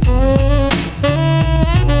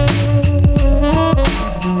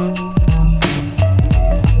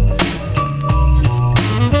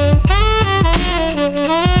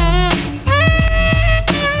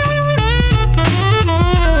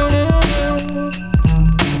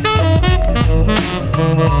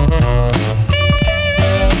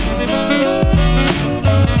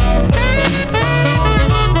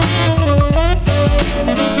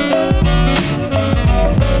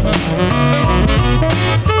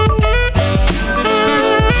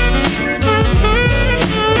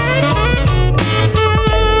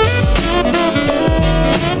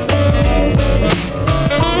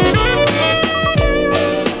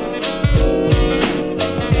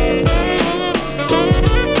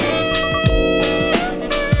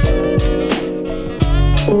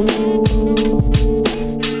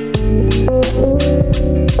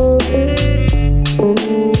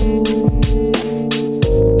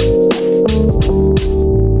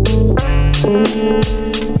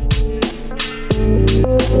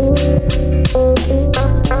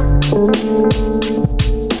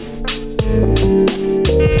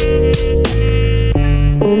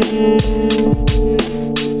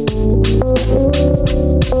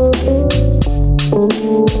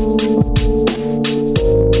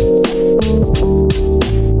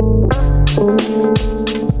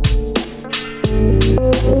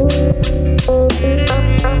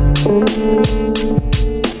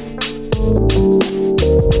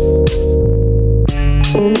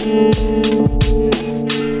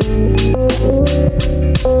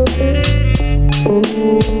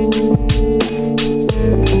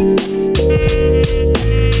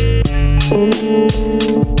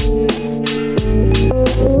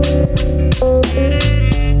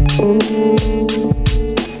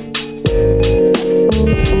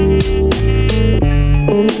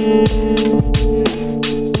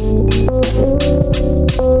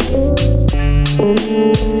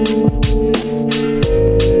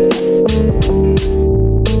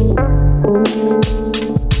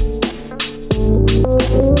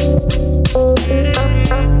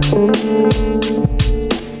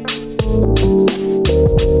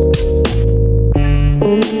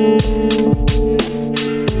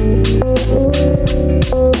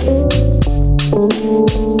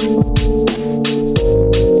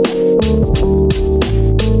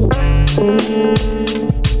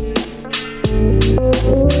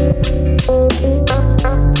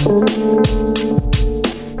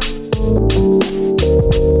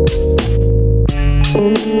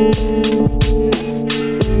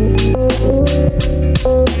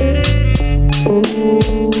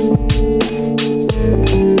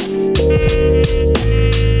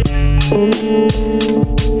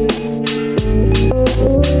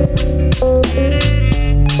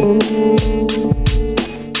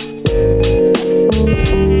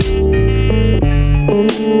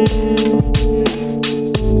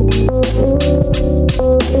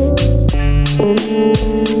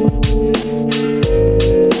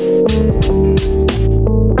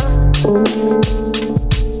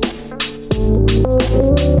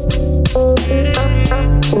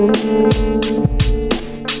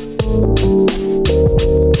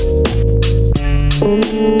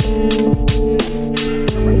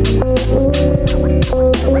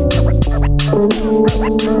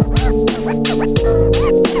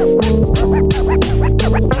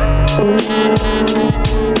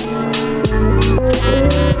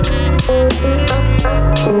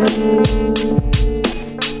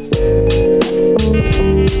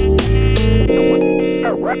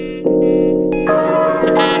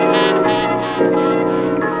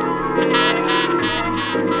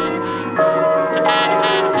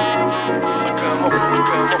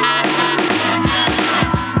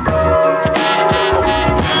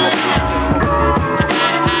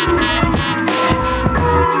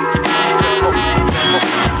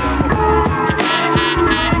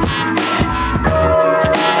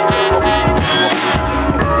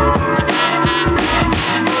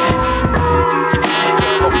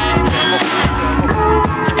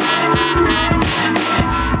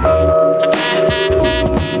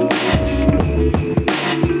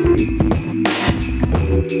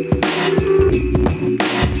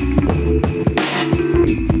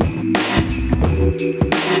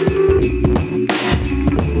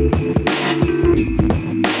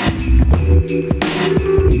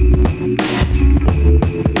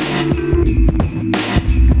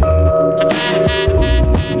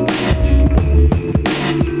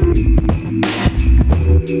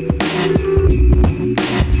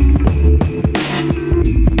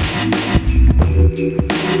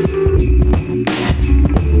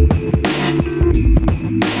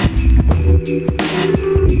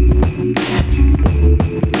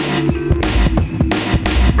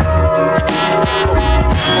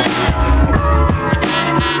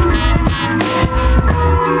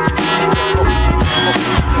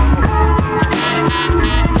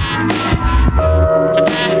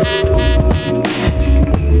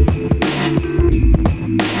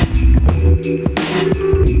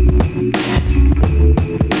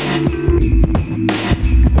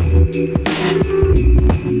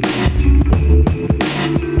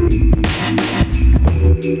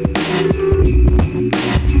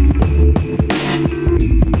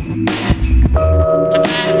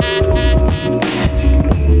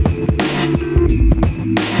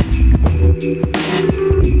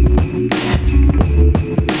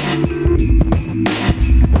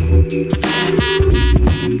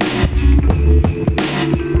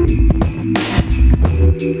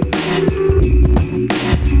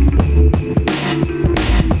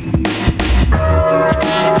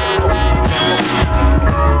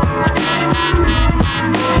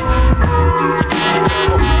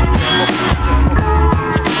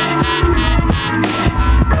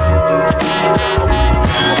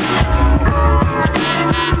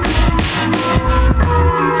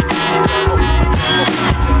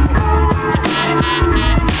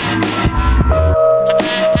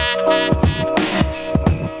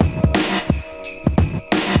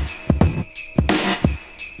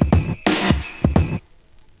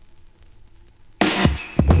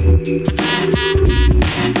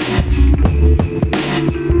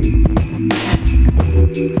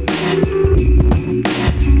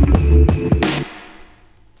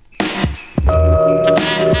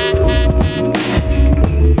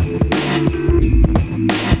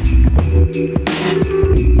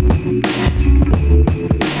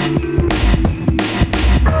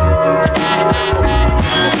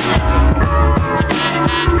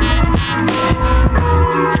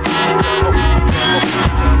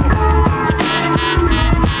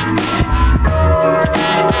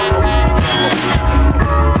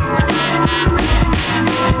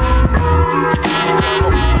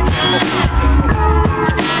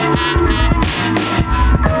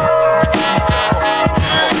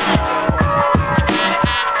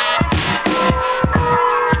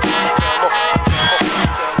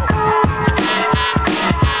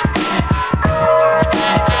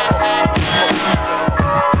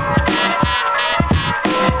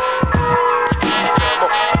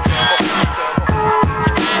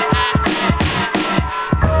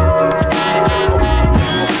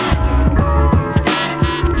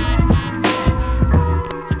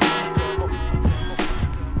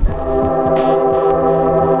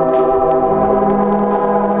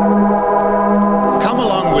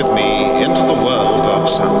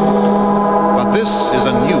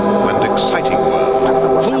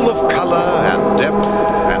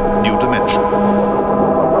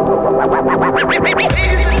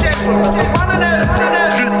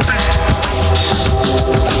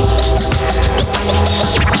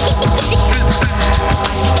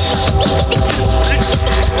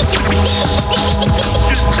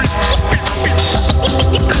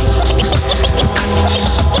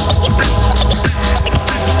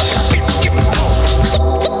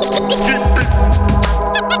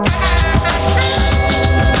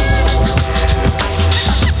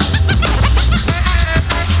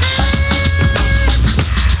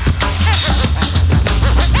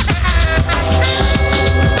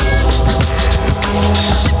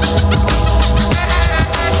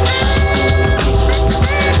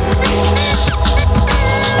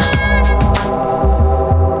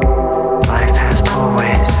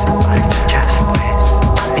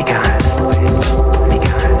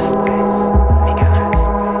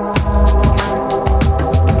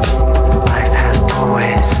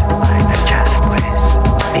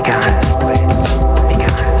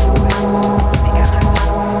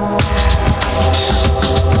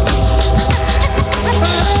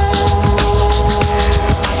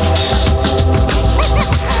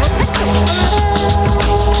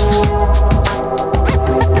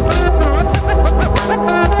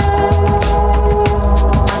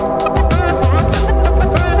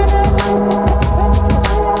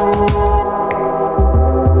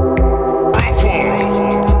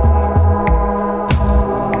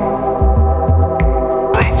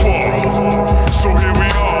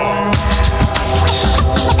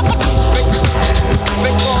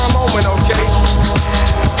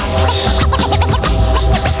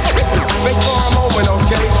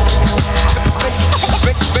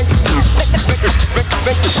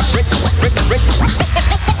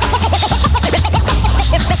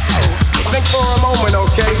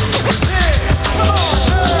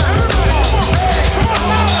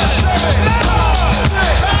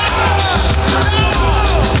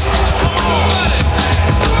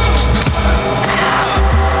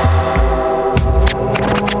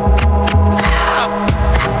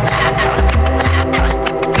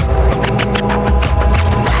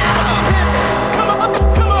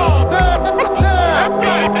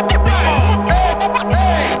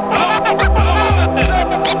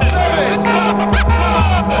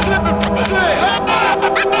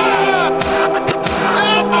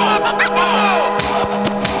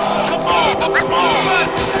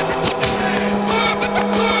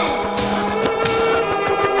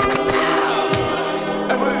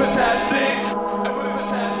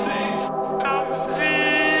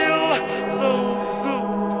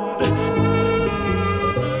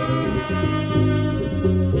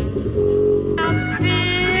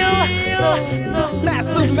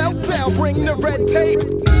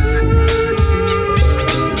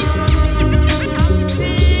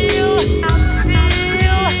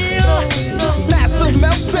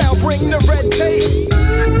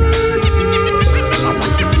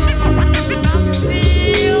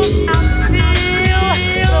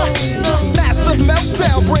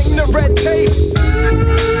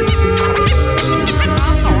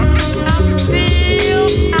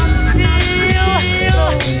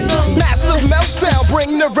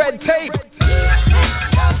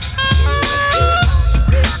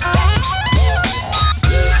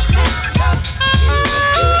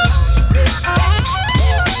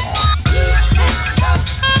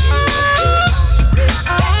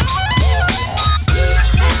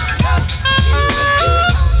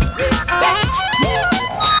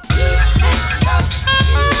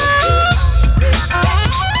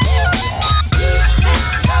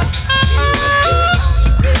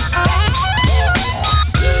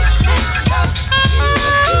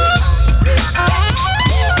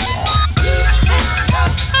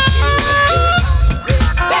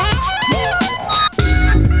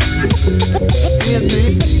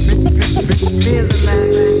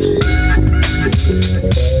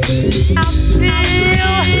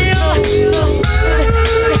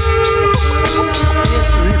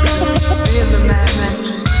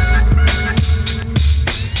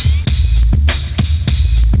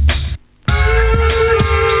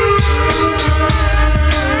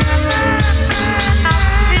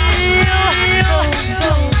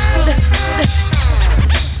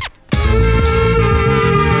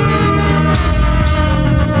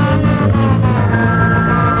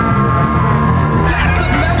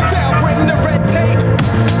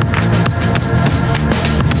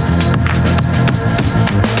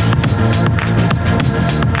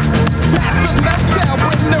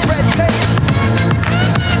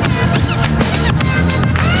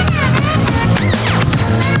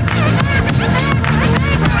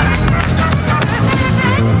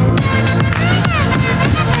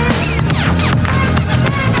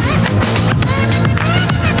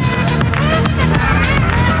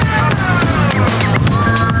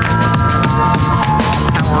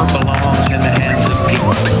 in the hands of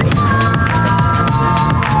people.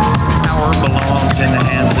 Power belongs in the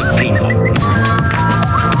hands of people.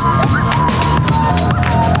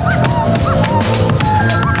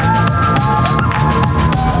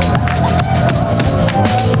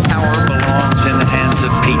 Power belongs in the hands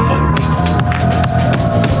of people.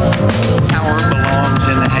 Power belongs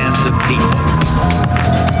in the hands of people.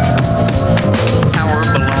 Power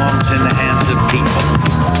belongs in the hands of people.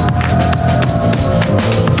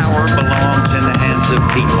 Power belongs in the hands of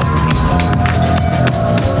people.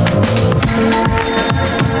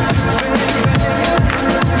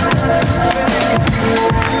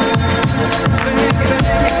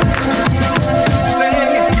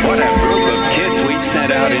 What a group of kids we've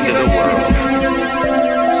sent out into the world.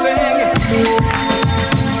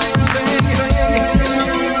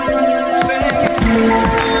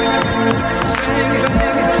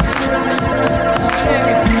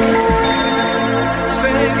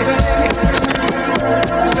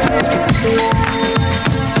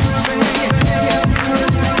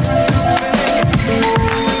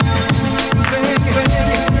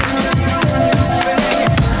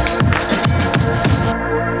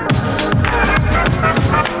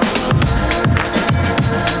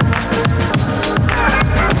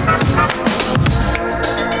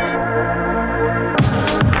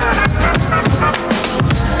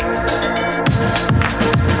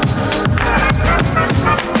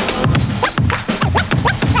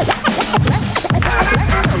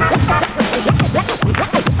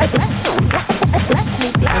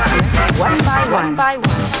 One by one.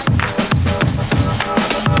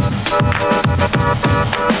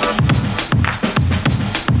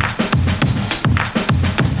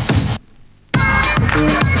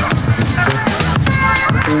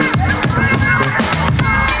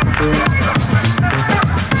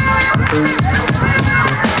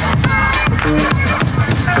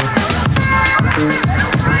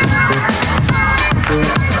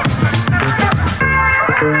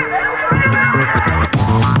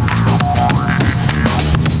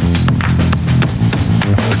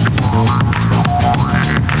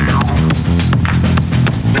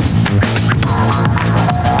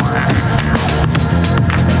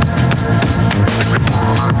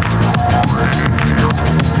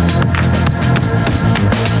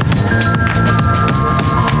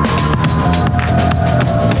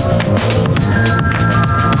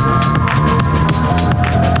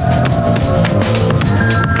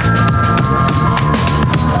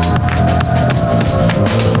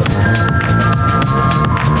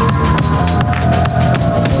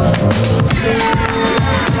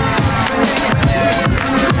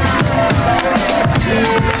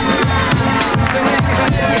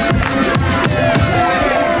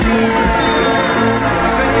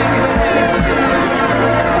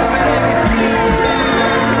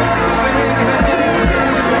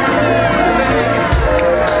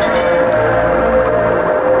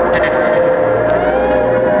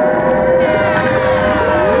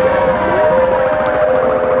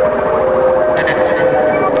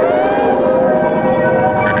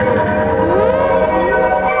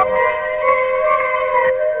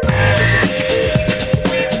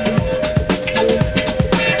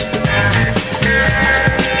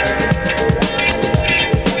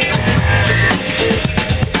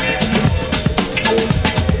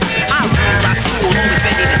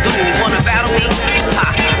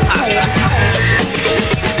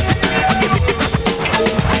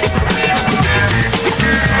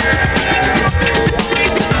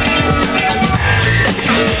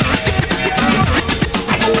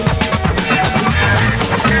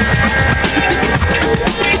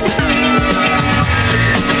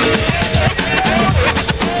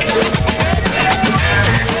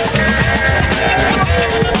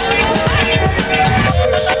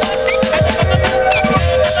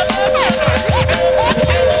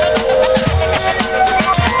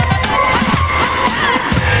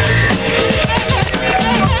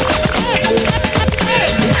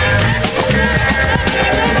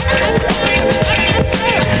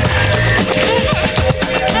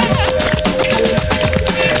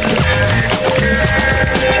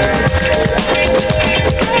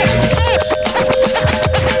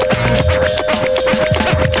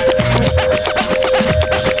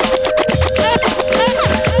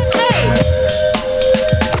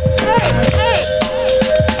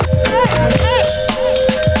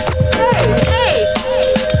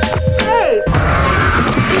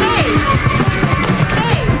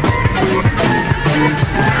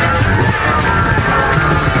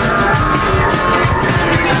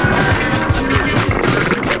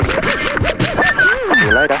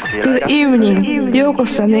 Good evening. ようこ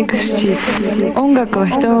そ Fxxk Genres。音楽は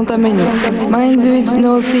人のために Minds with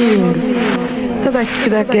no ceilings。ただ聴く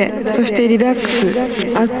だけ、そしてリラックス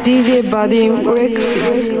As DJ Vadim wrecks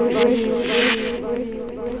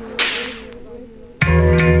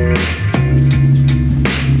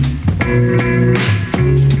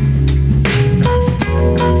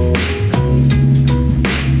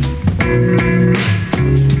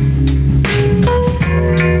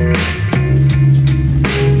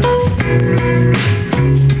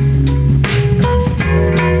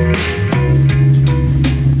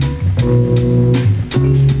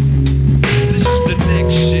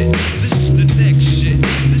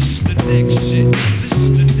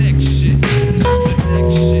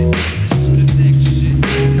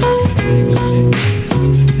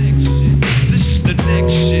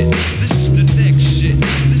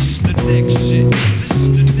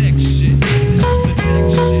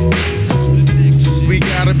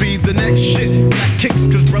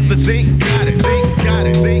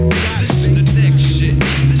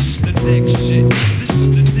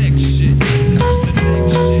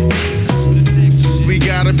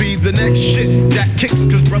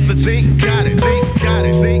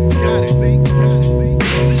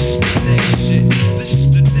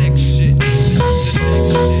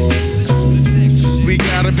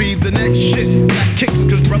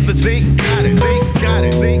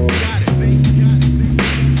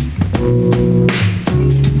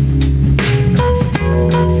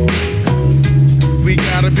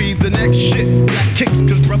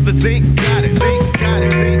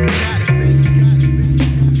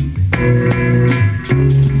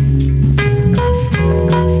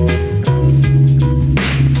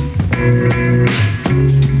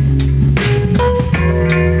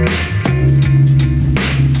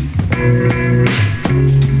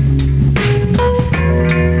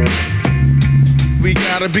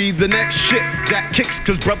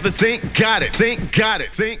brothers ain't got it, ain't got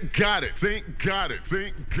it, ain't got it, ain't got it,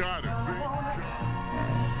 ain't got it.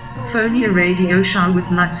 Fonia Radio Show with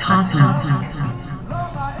Lutz Hartmann.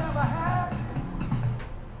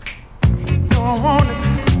 Don't I want it,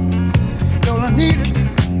 don't I need it.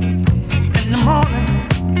 In the morning,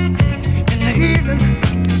 in the evening.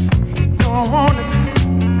 Don't I want it,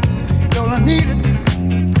 don't I need it.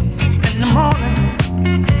 In the morning,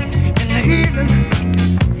 in the evening.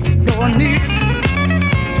 Don't I need it.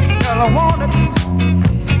 Girl, I want it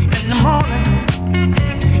in the morning,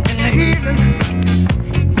 in the evening.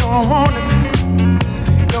 Girl, I want it,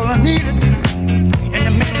 girl, I need it in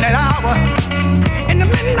the midnight hour, in the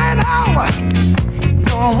midnight hour.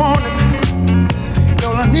 Girl, I want it,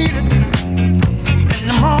 girl, I need it in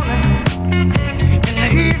the morning, in the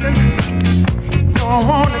evening. Girl, I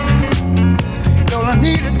want it, girl, I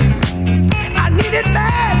need it. I need it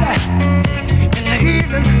bad in the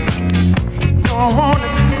evening. Girl, I want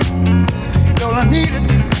it. Girl, I need it in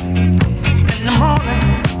the morning,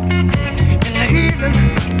 in the evening.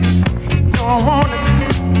 Girl, I want it.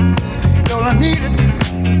 Girl, I need it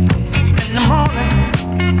in the morning,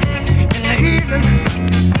 in the evening.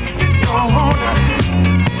 Girl, I want it.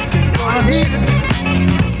 Girl, I need it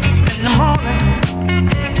in the morning,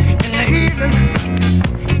 in the evening.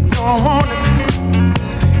 Girl, I want it.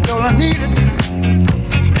 Girl, I need it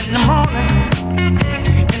in the morning,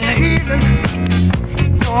 in the evening.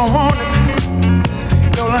 Girl, I want it.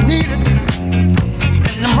 Girl, I need it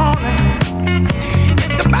in the morning.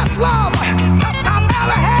 It's the best love that's I've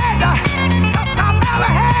ever had. That's I've ever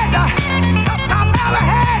had. That's I've ever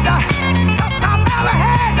had. That's I've ever had. That's I've ever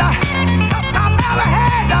had.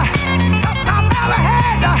 That's I've ever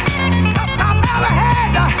had. That's I've ever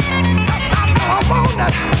had. That's I want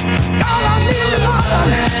it. Girl, I need it, Lord.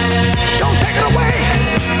 Don't take it away.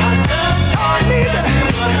 Girl, I need it.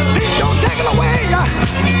 Please don't take it away. Girl,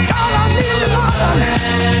 I need it, Lord.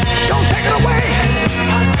 Don't take it away.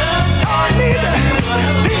 Girl, I need it.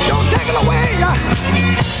 Please don't take it away.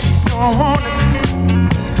 Girl, I want it.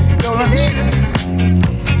 Girl, I need it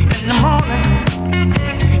in the morning,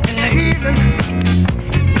 in the evening.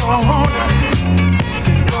 Girl, I want it.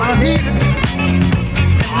 Girl, I need it in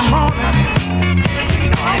the morning, in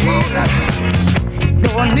the evening.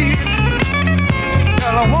 Girl, I need it.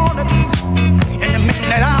 Girl, I want it in the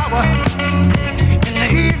midnight hour, in the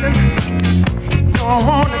evening. Girl, I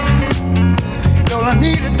want it. Girl, I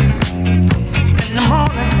need it in the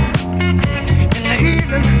morning, in the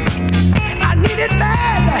evening. I need it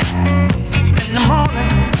bad in the morning.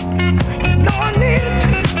 No, I need it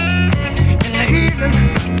in the evening.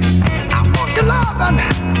 I want your lovin'.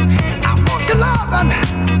 I want your lovin'.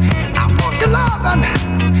 I want your lovin'.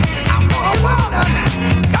 I want your lovin'.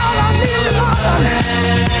 Girl, I need your lovin'.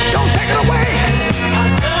 Don't take it away.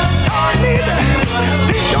 Girl, I need it.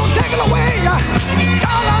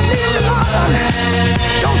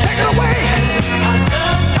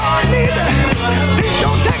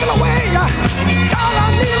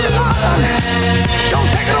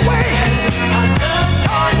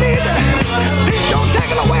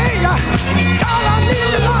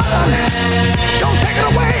 Don't take it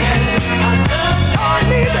away. All I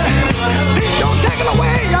need it. Please don't take it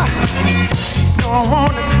away. No, I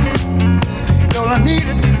want it. All I need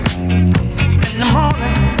it. In the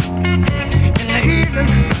morning, in the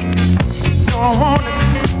evening. No, I want it.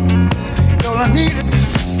 All I need it.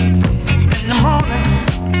 In the morning,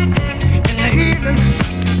 in the evening.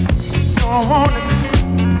 No, I want it.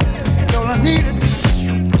 All I need it.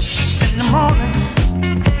 In the morning,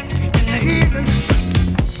 in the evening.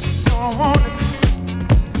 No, I want it.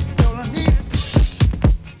 All I need it.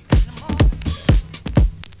 In the morning.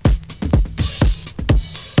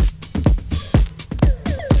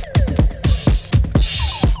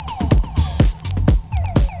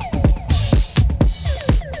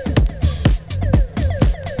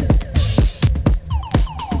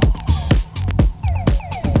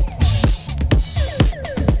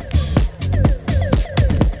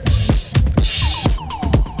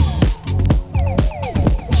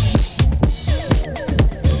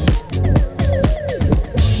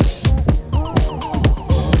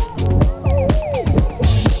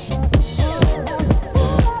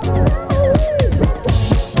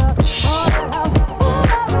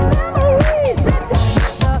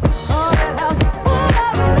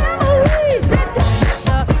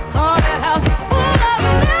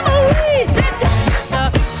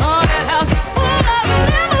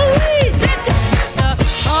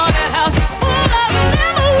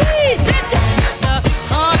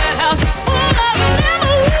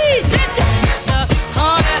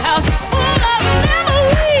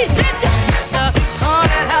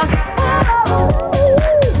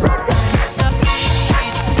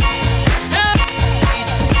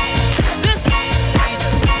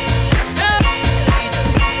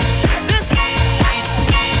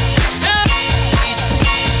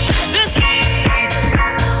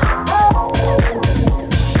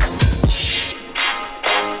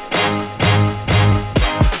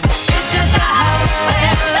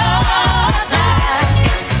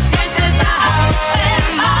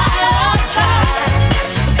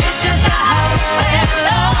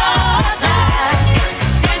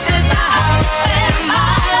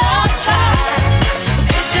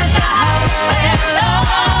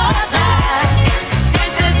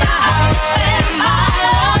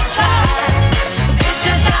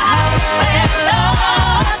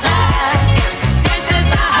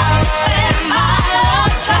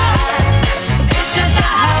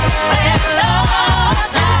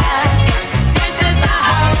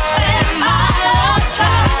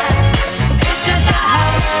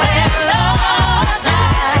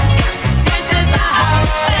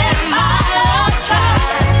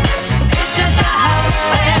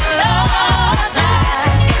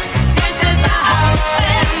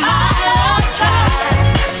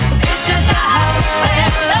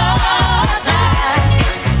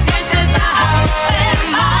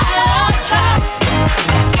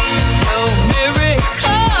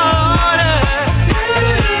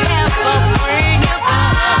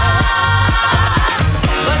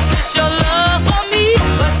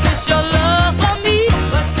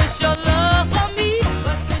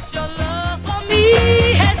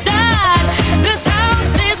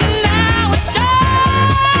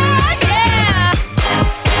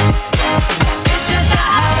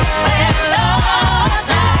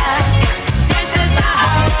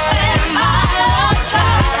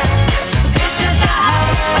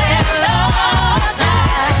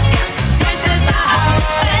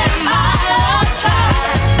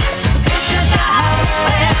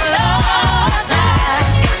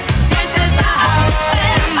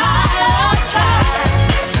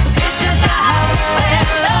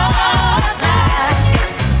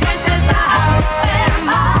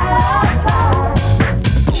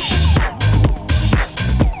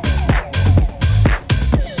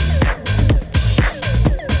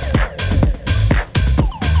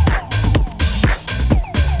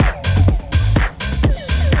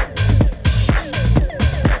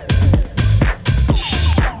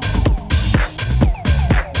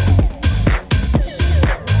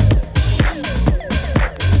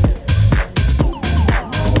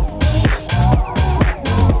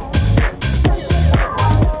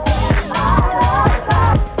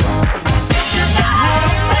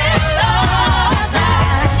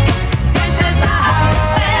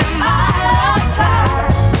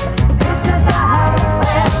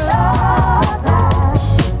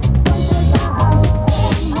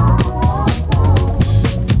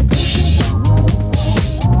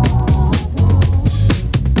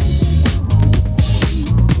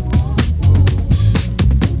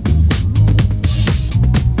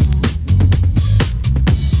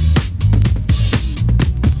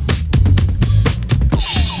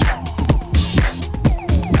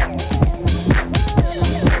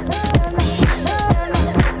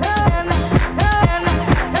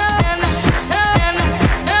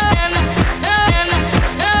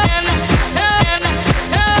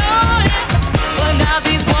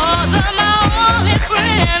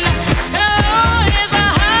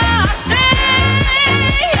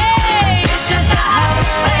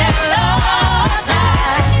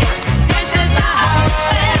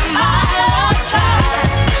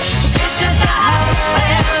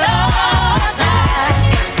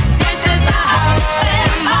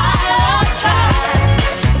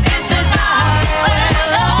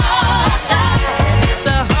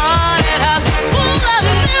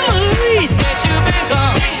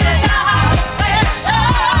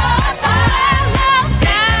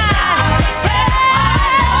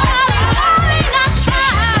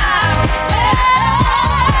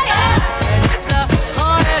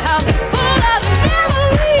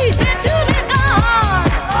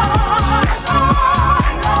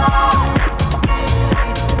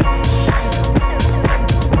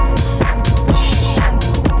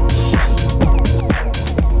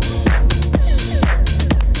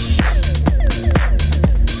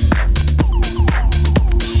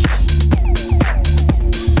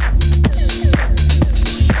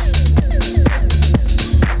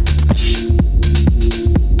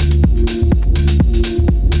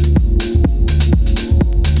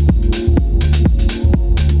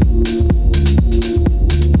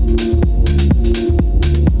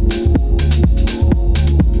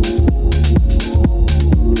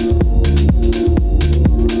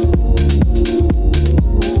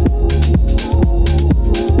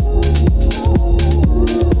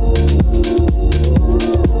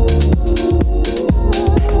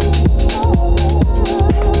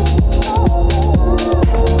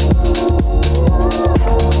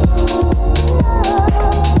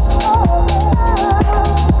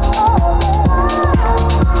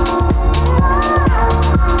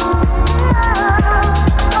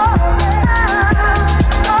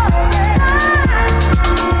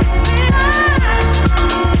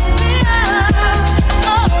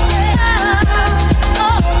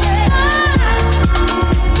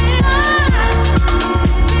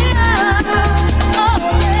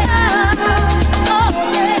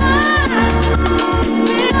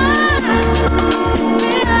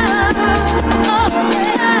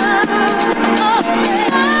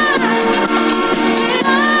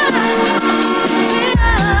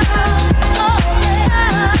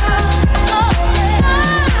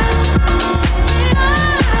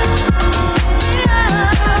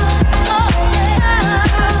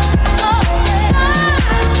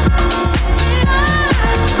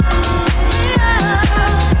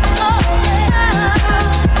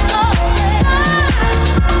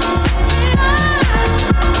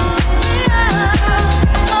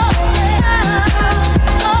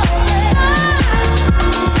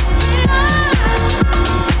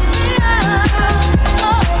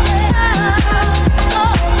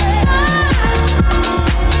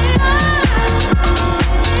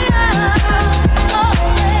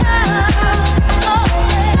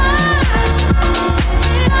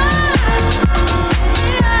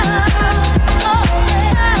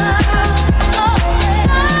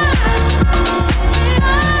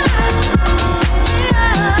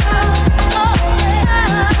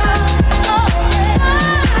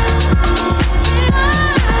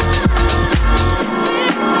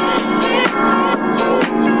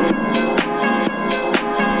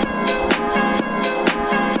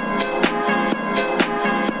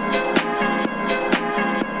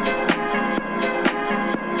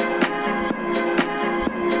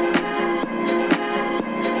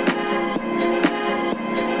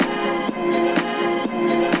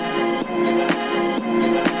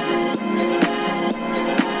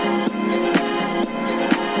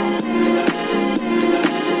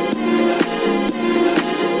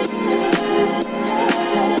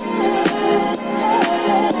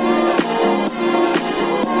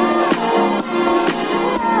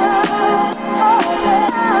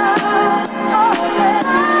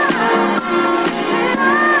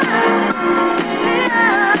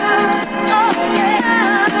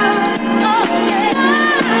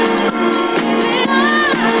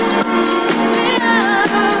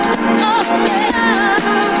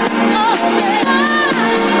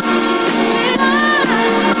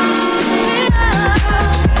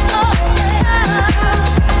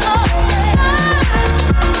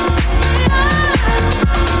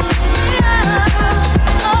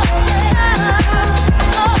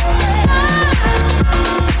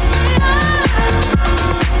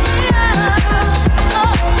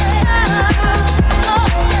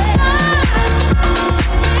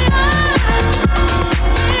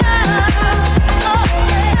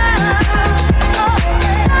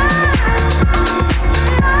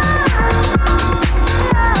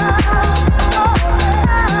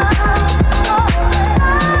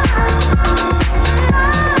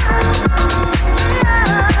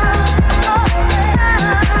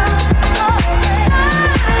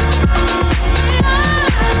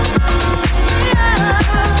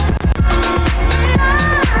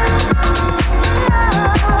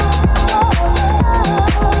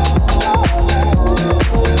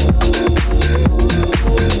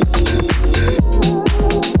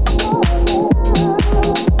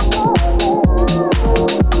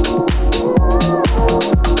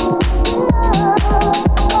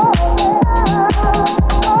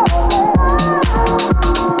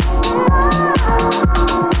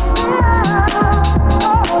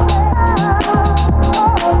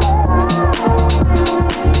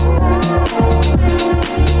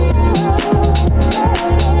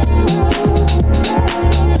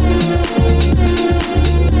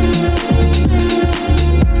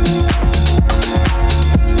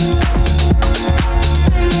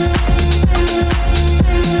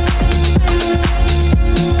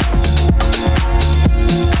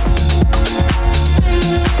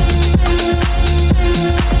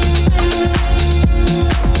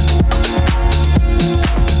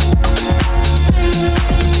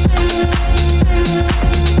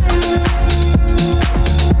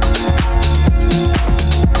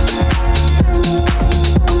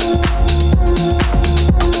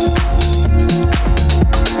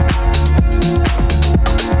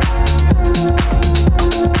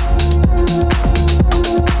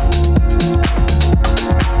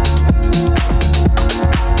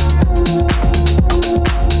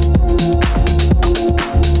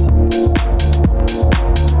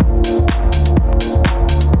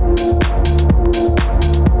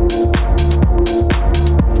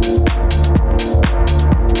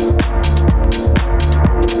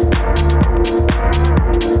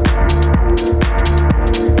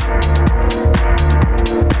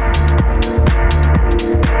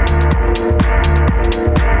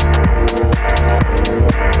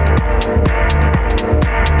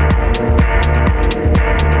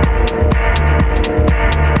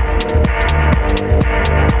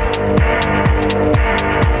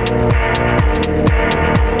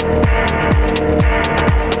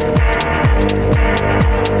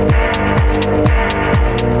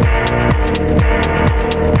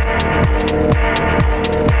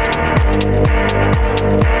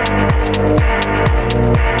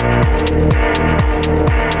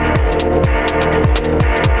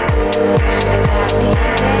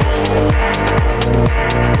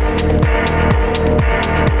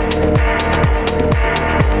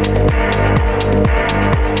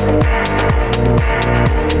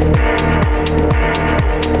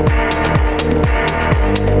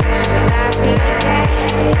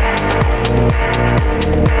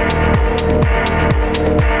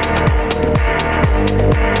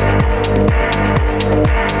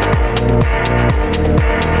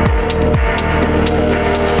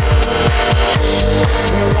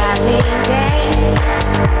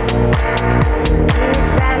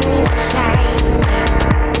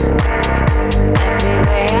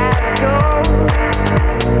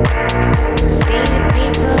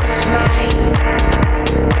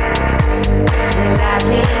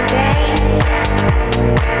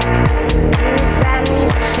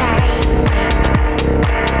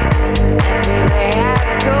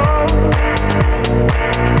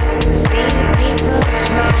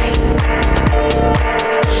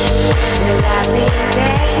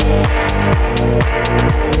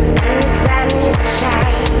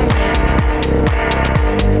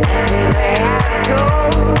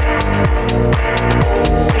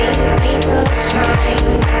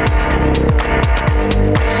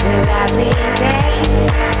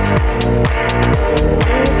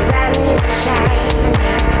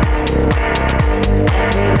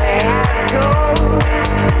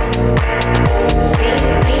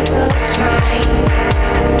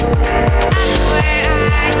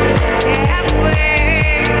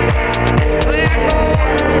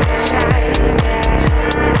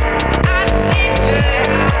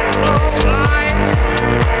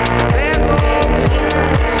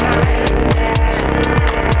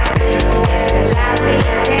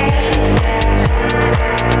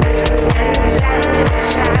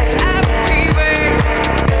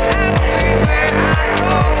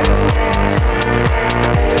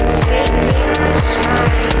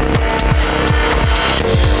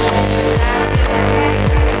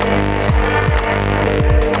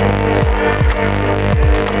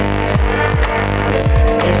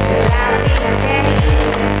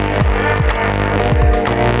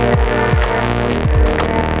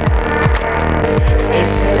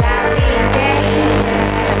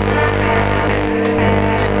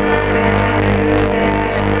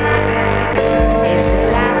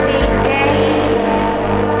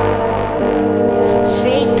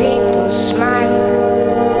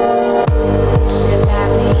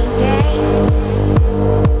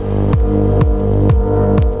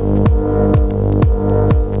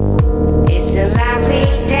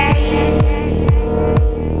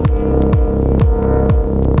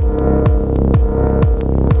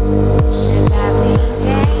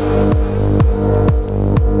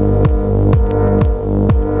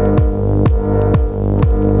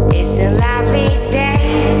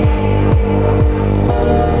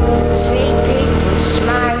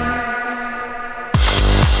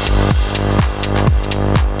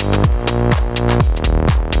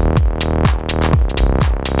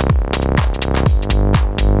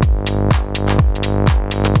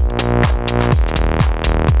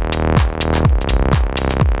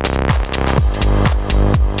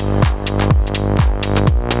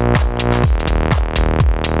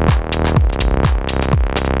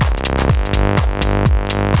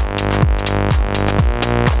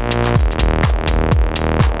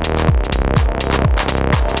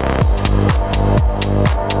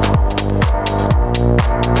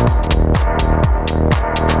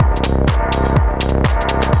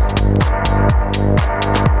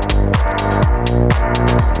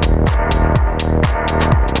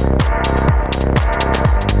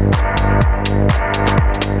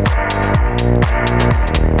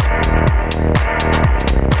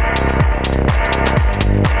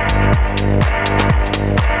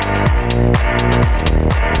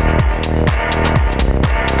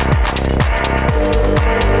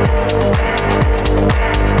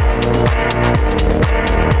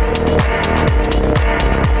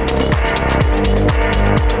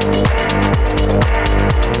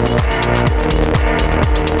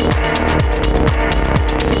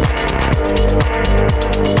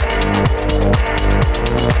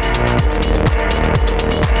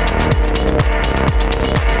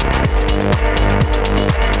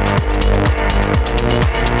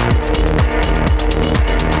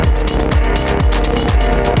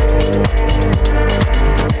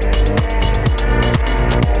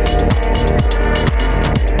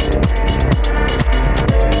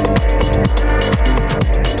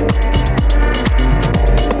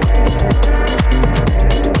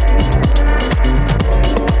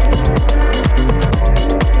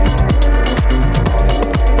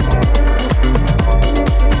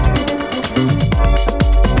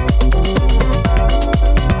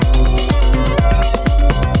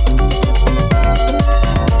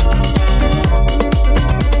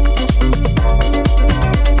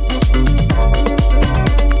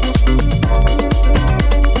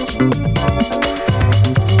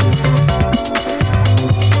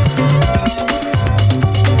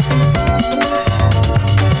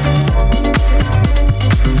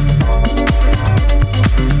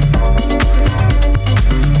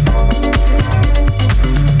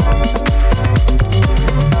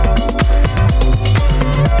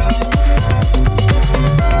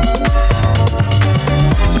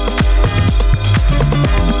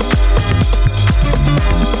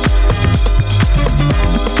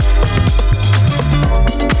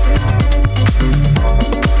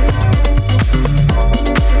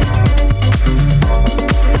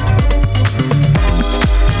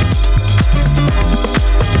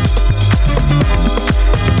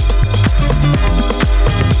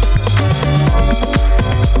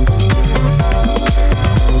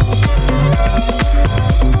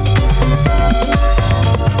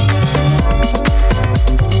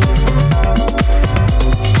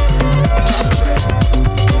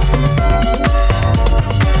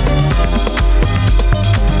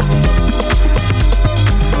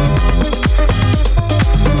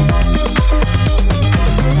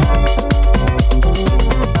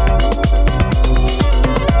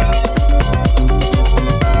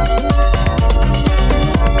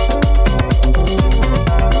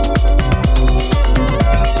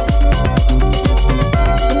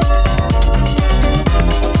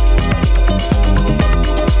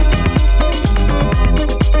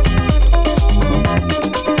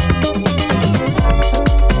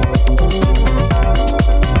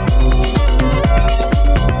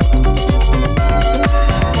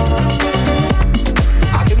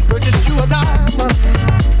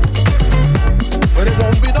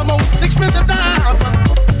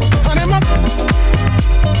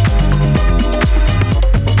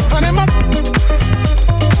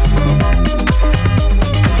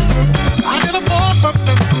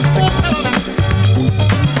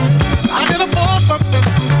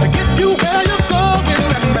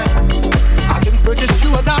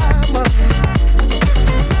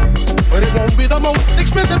 be the most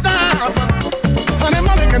expensive diamond honey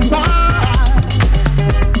money can buy.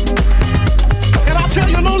 And I'll tell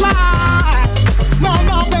you no lie, no,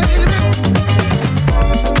 no, baby.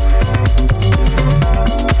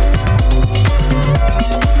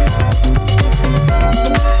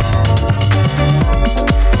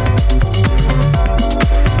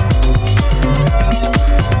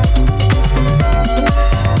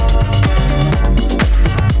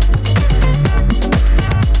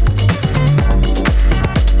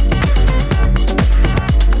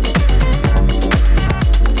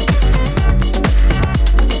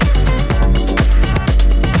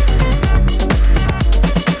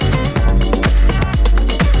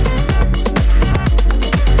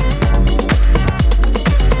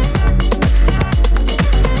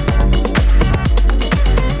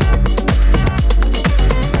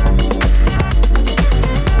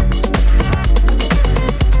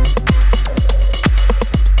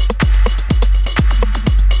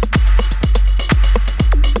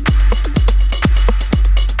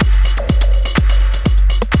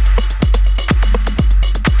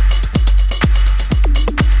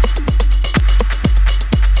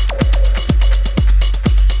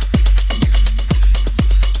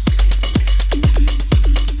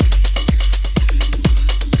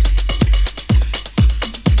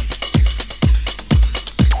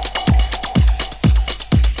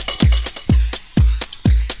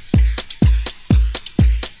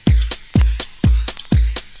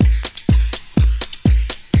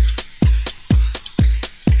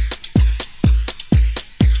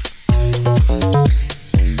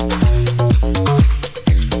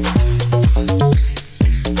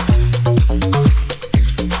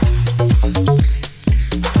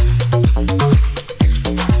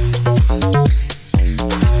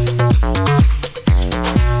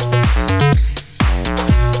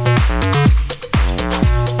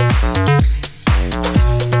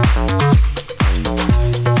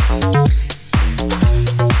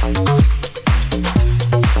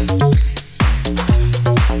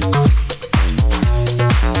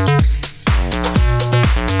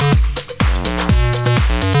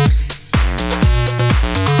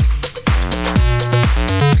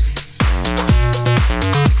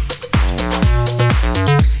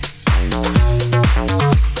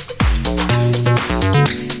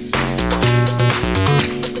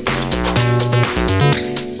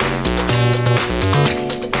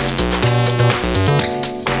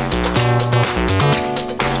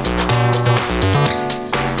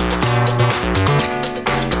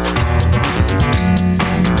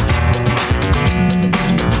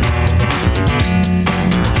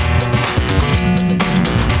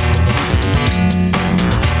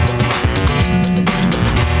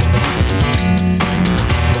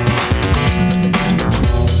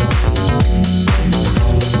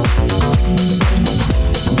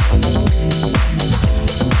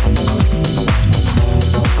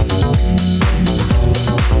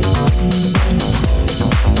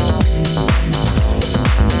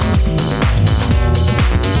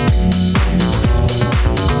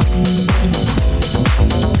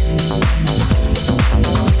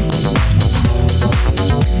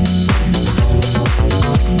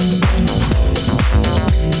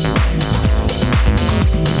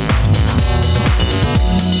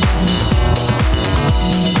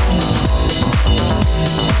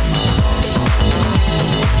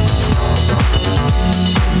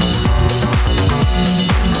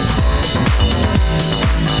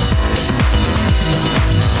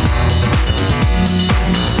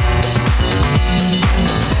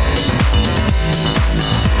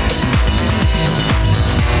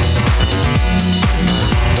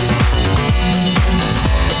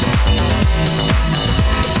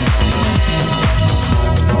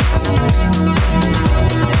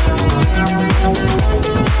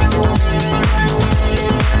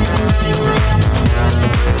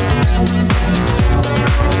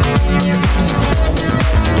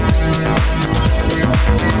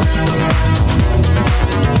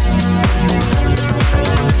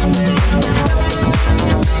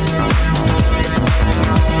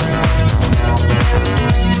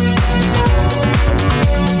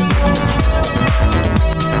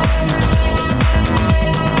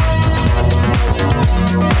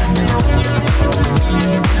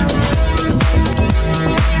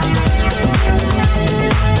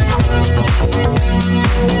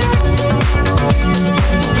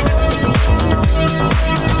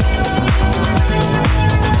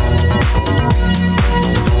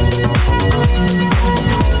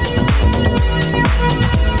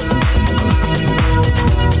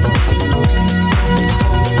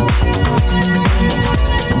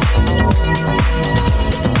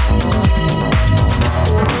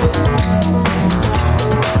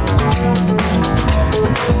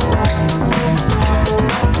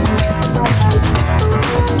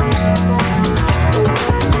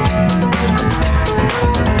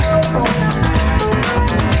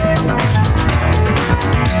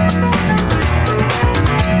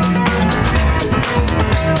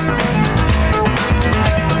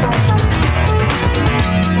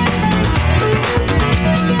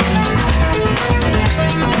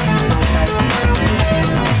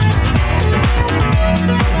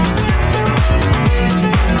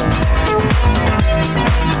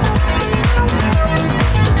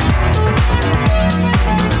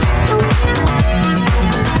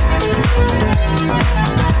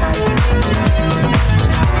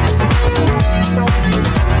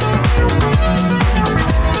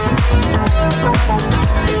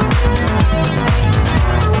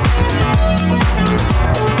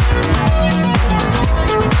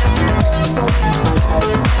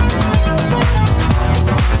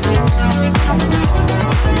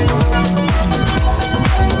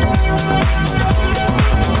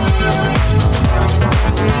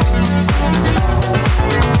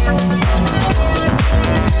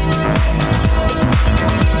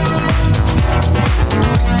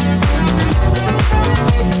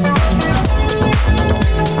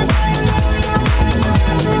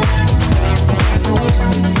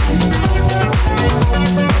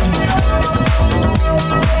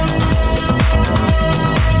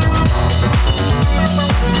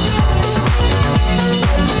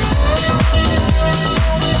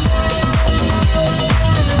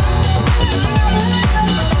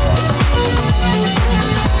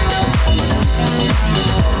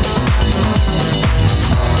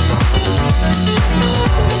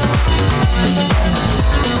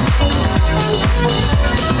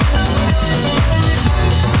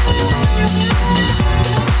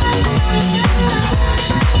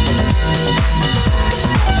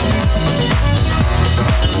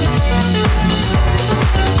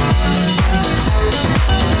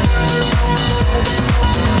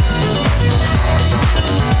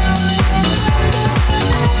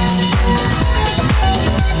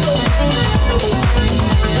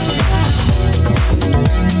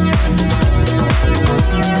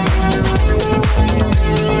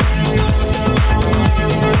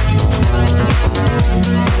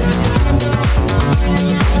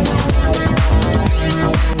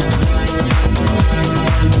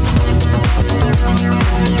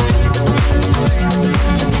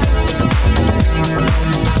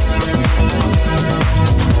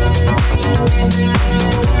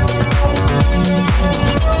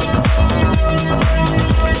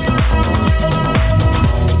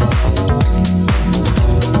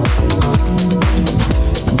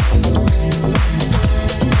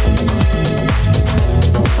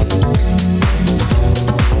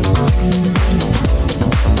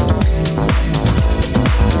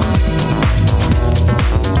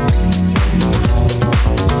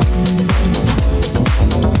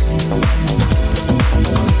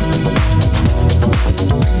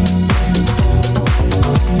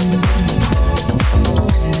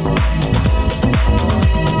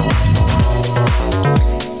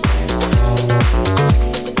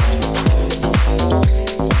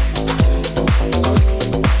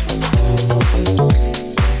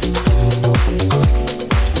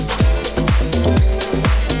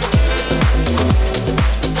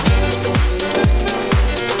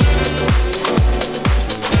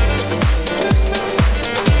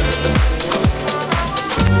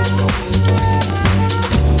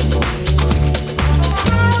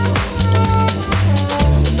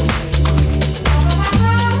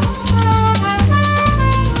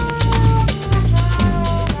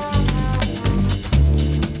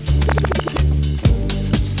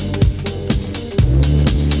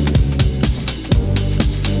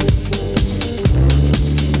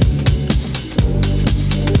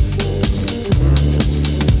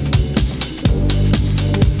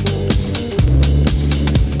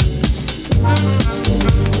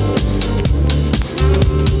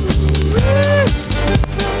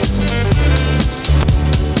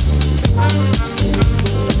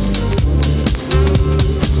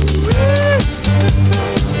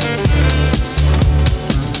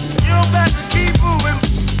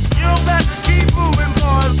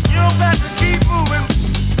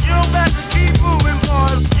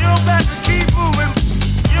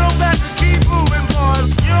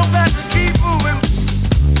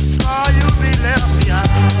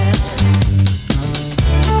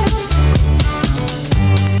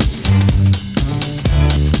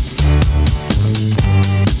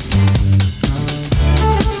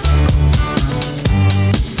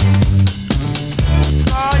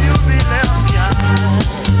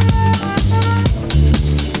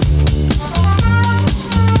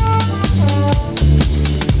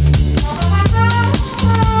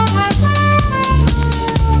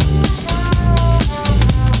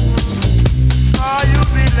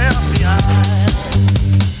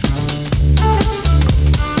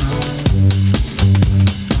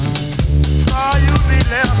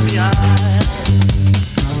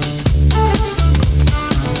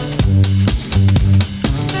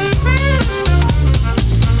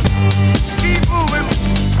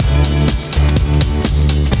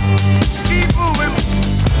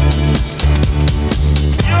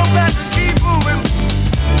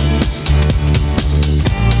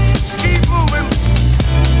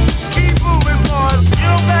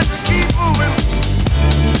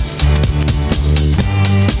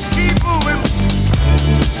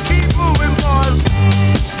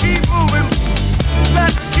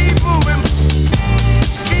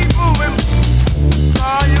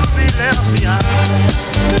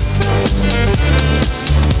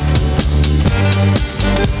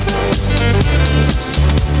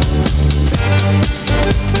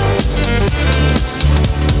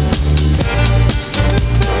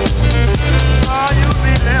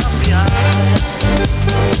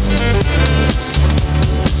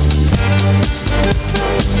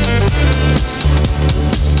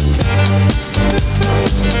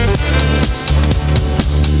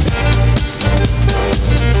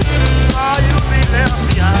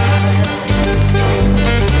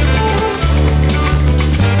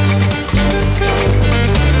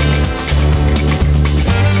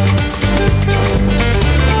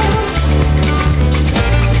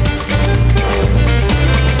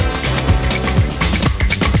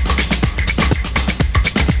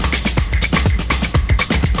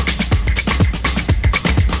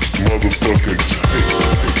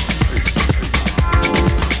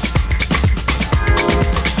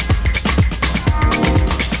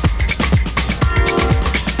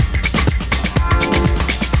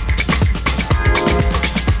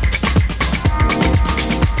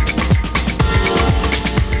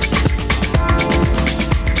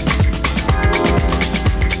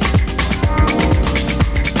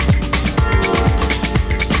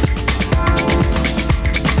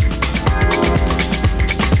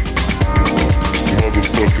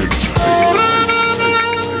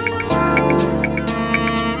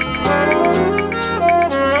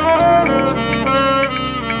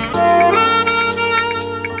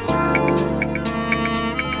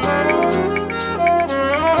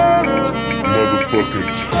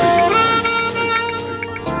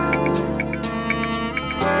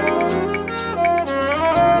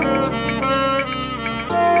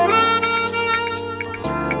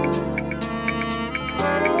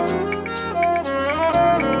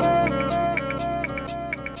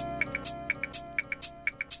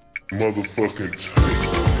 Motherfucking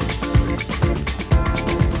tape.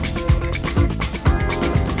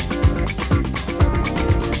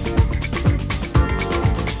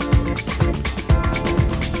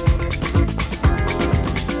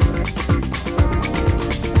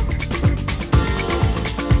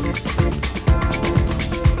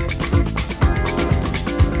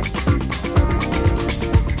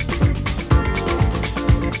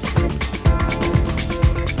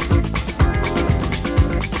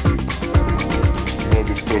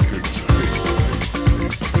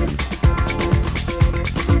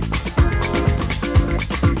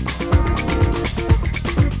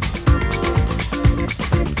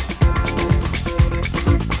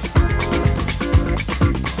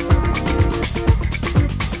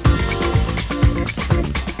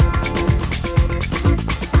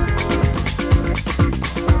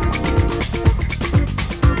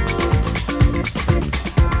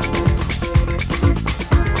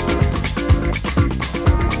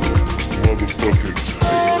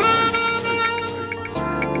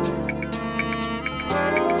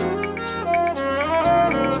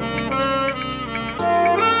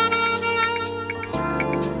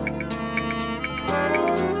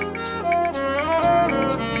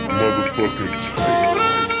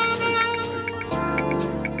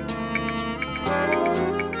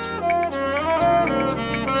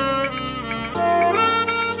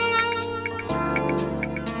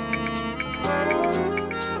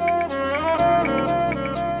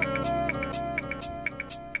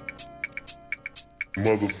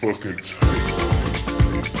 Motherfucking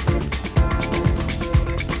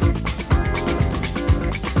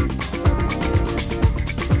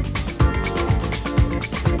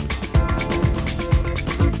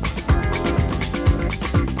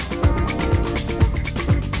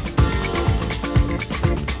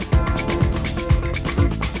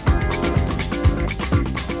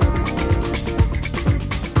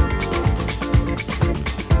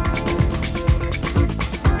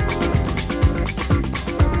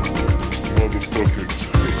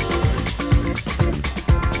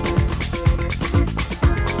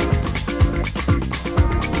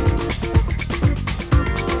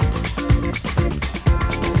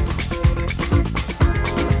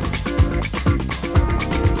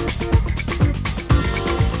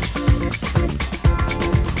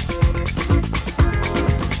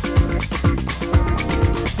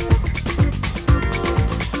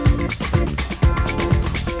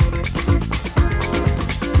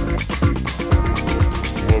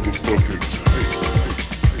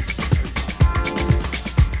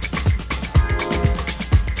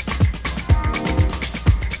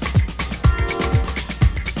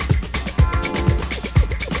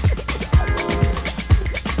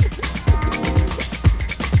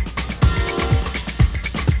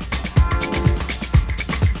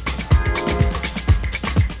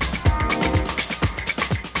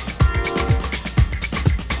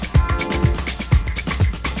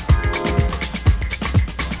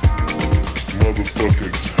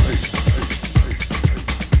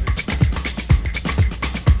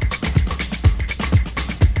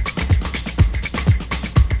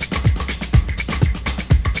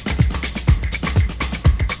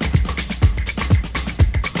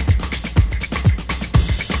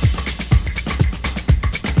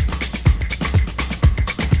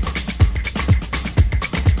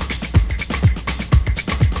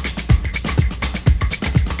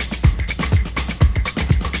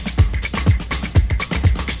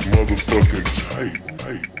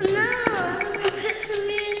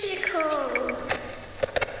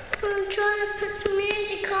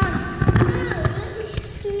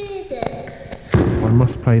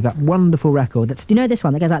Must play that wonderful record. That's, do you know this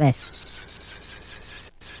one that goes like this?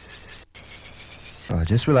 Oh,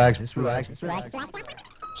 just relax. Just relax. Just relax.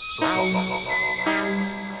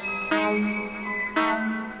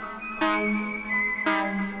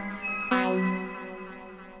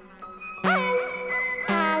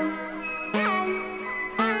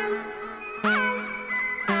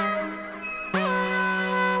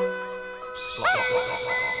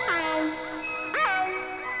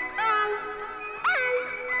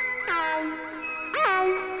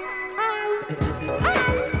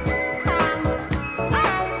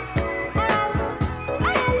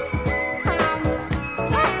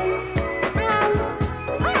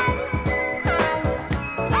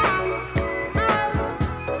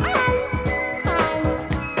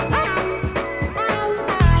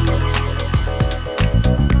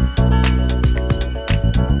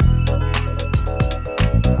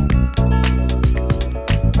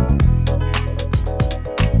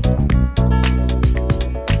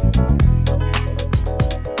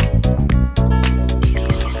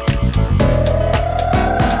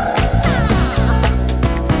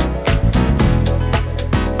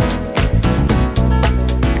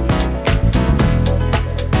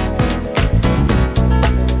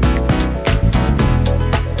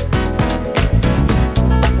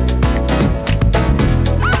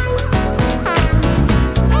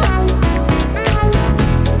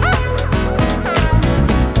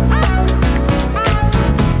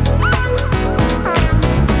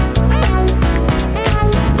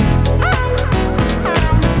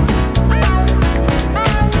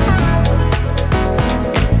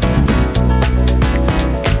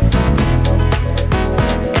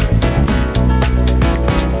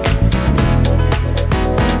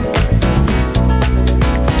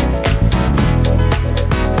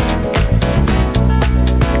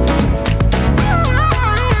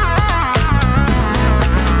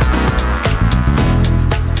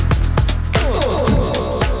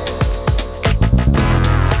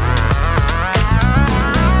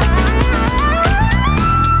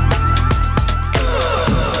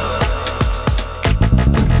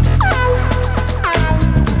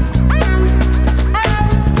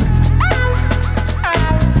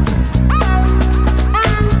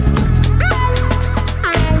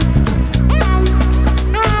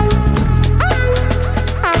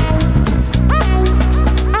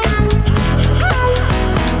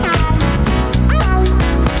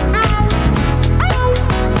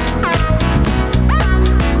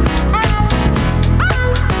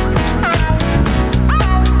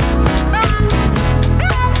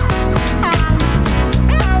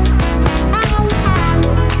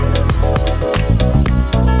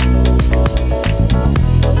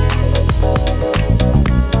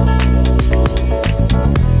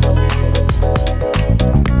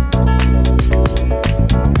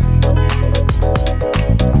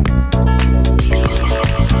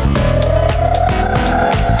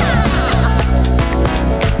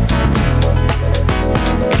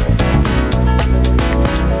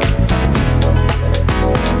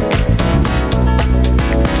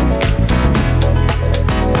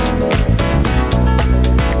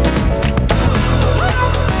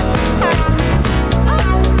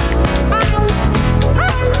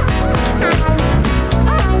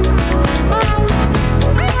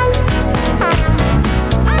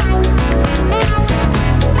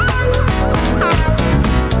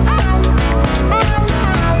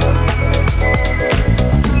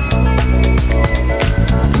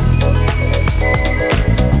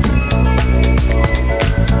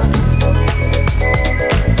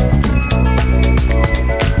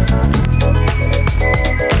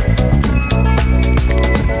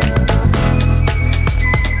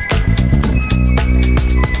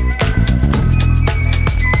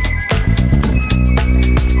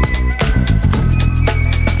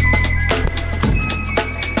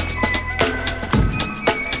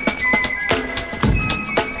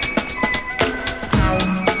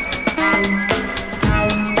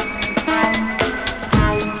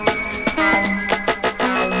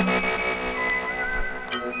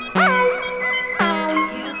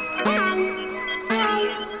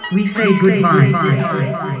 We say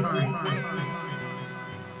goodbye.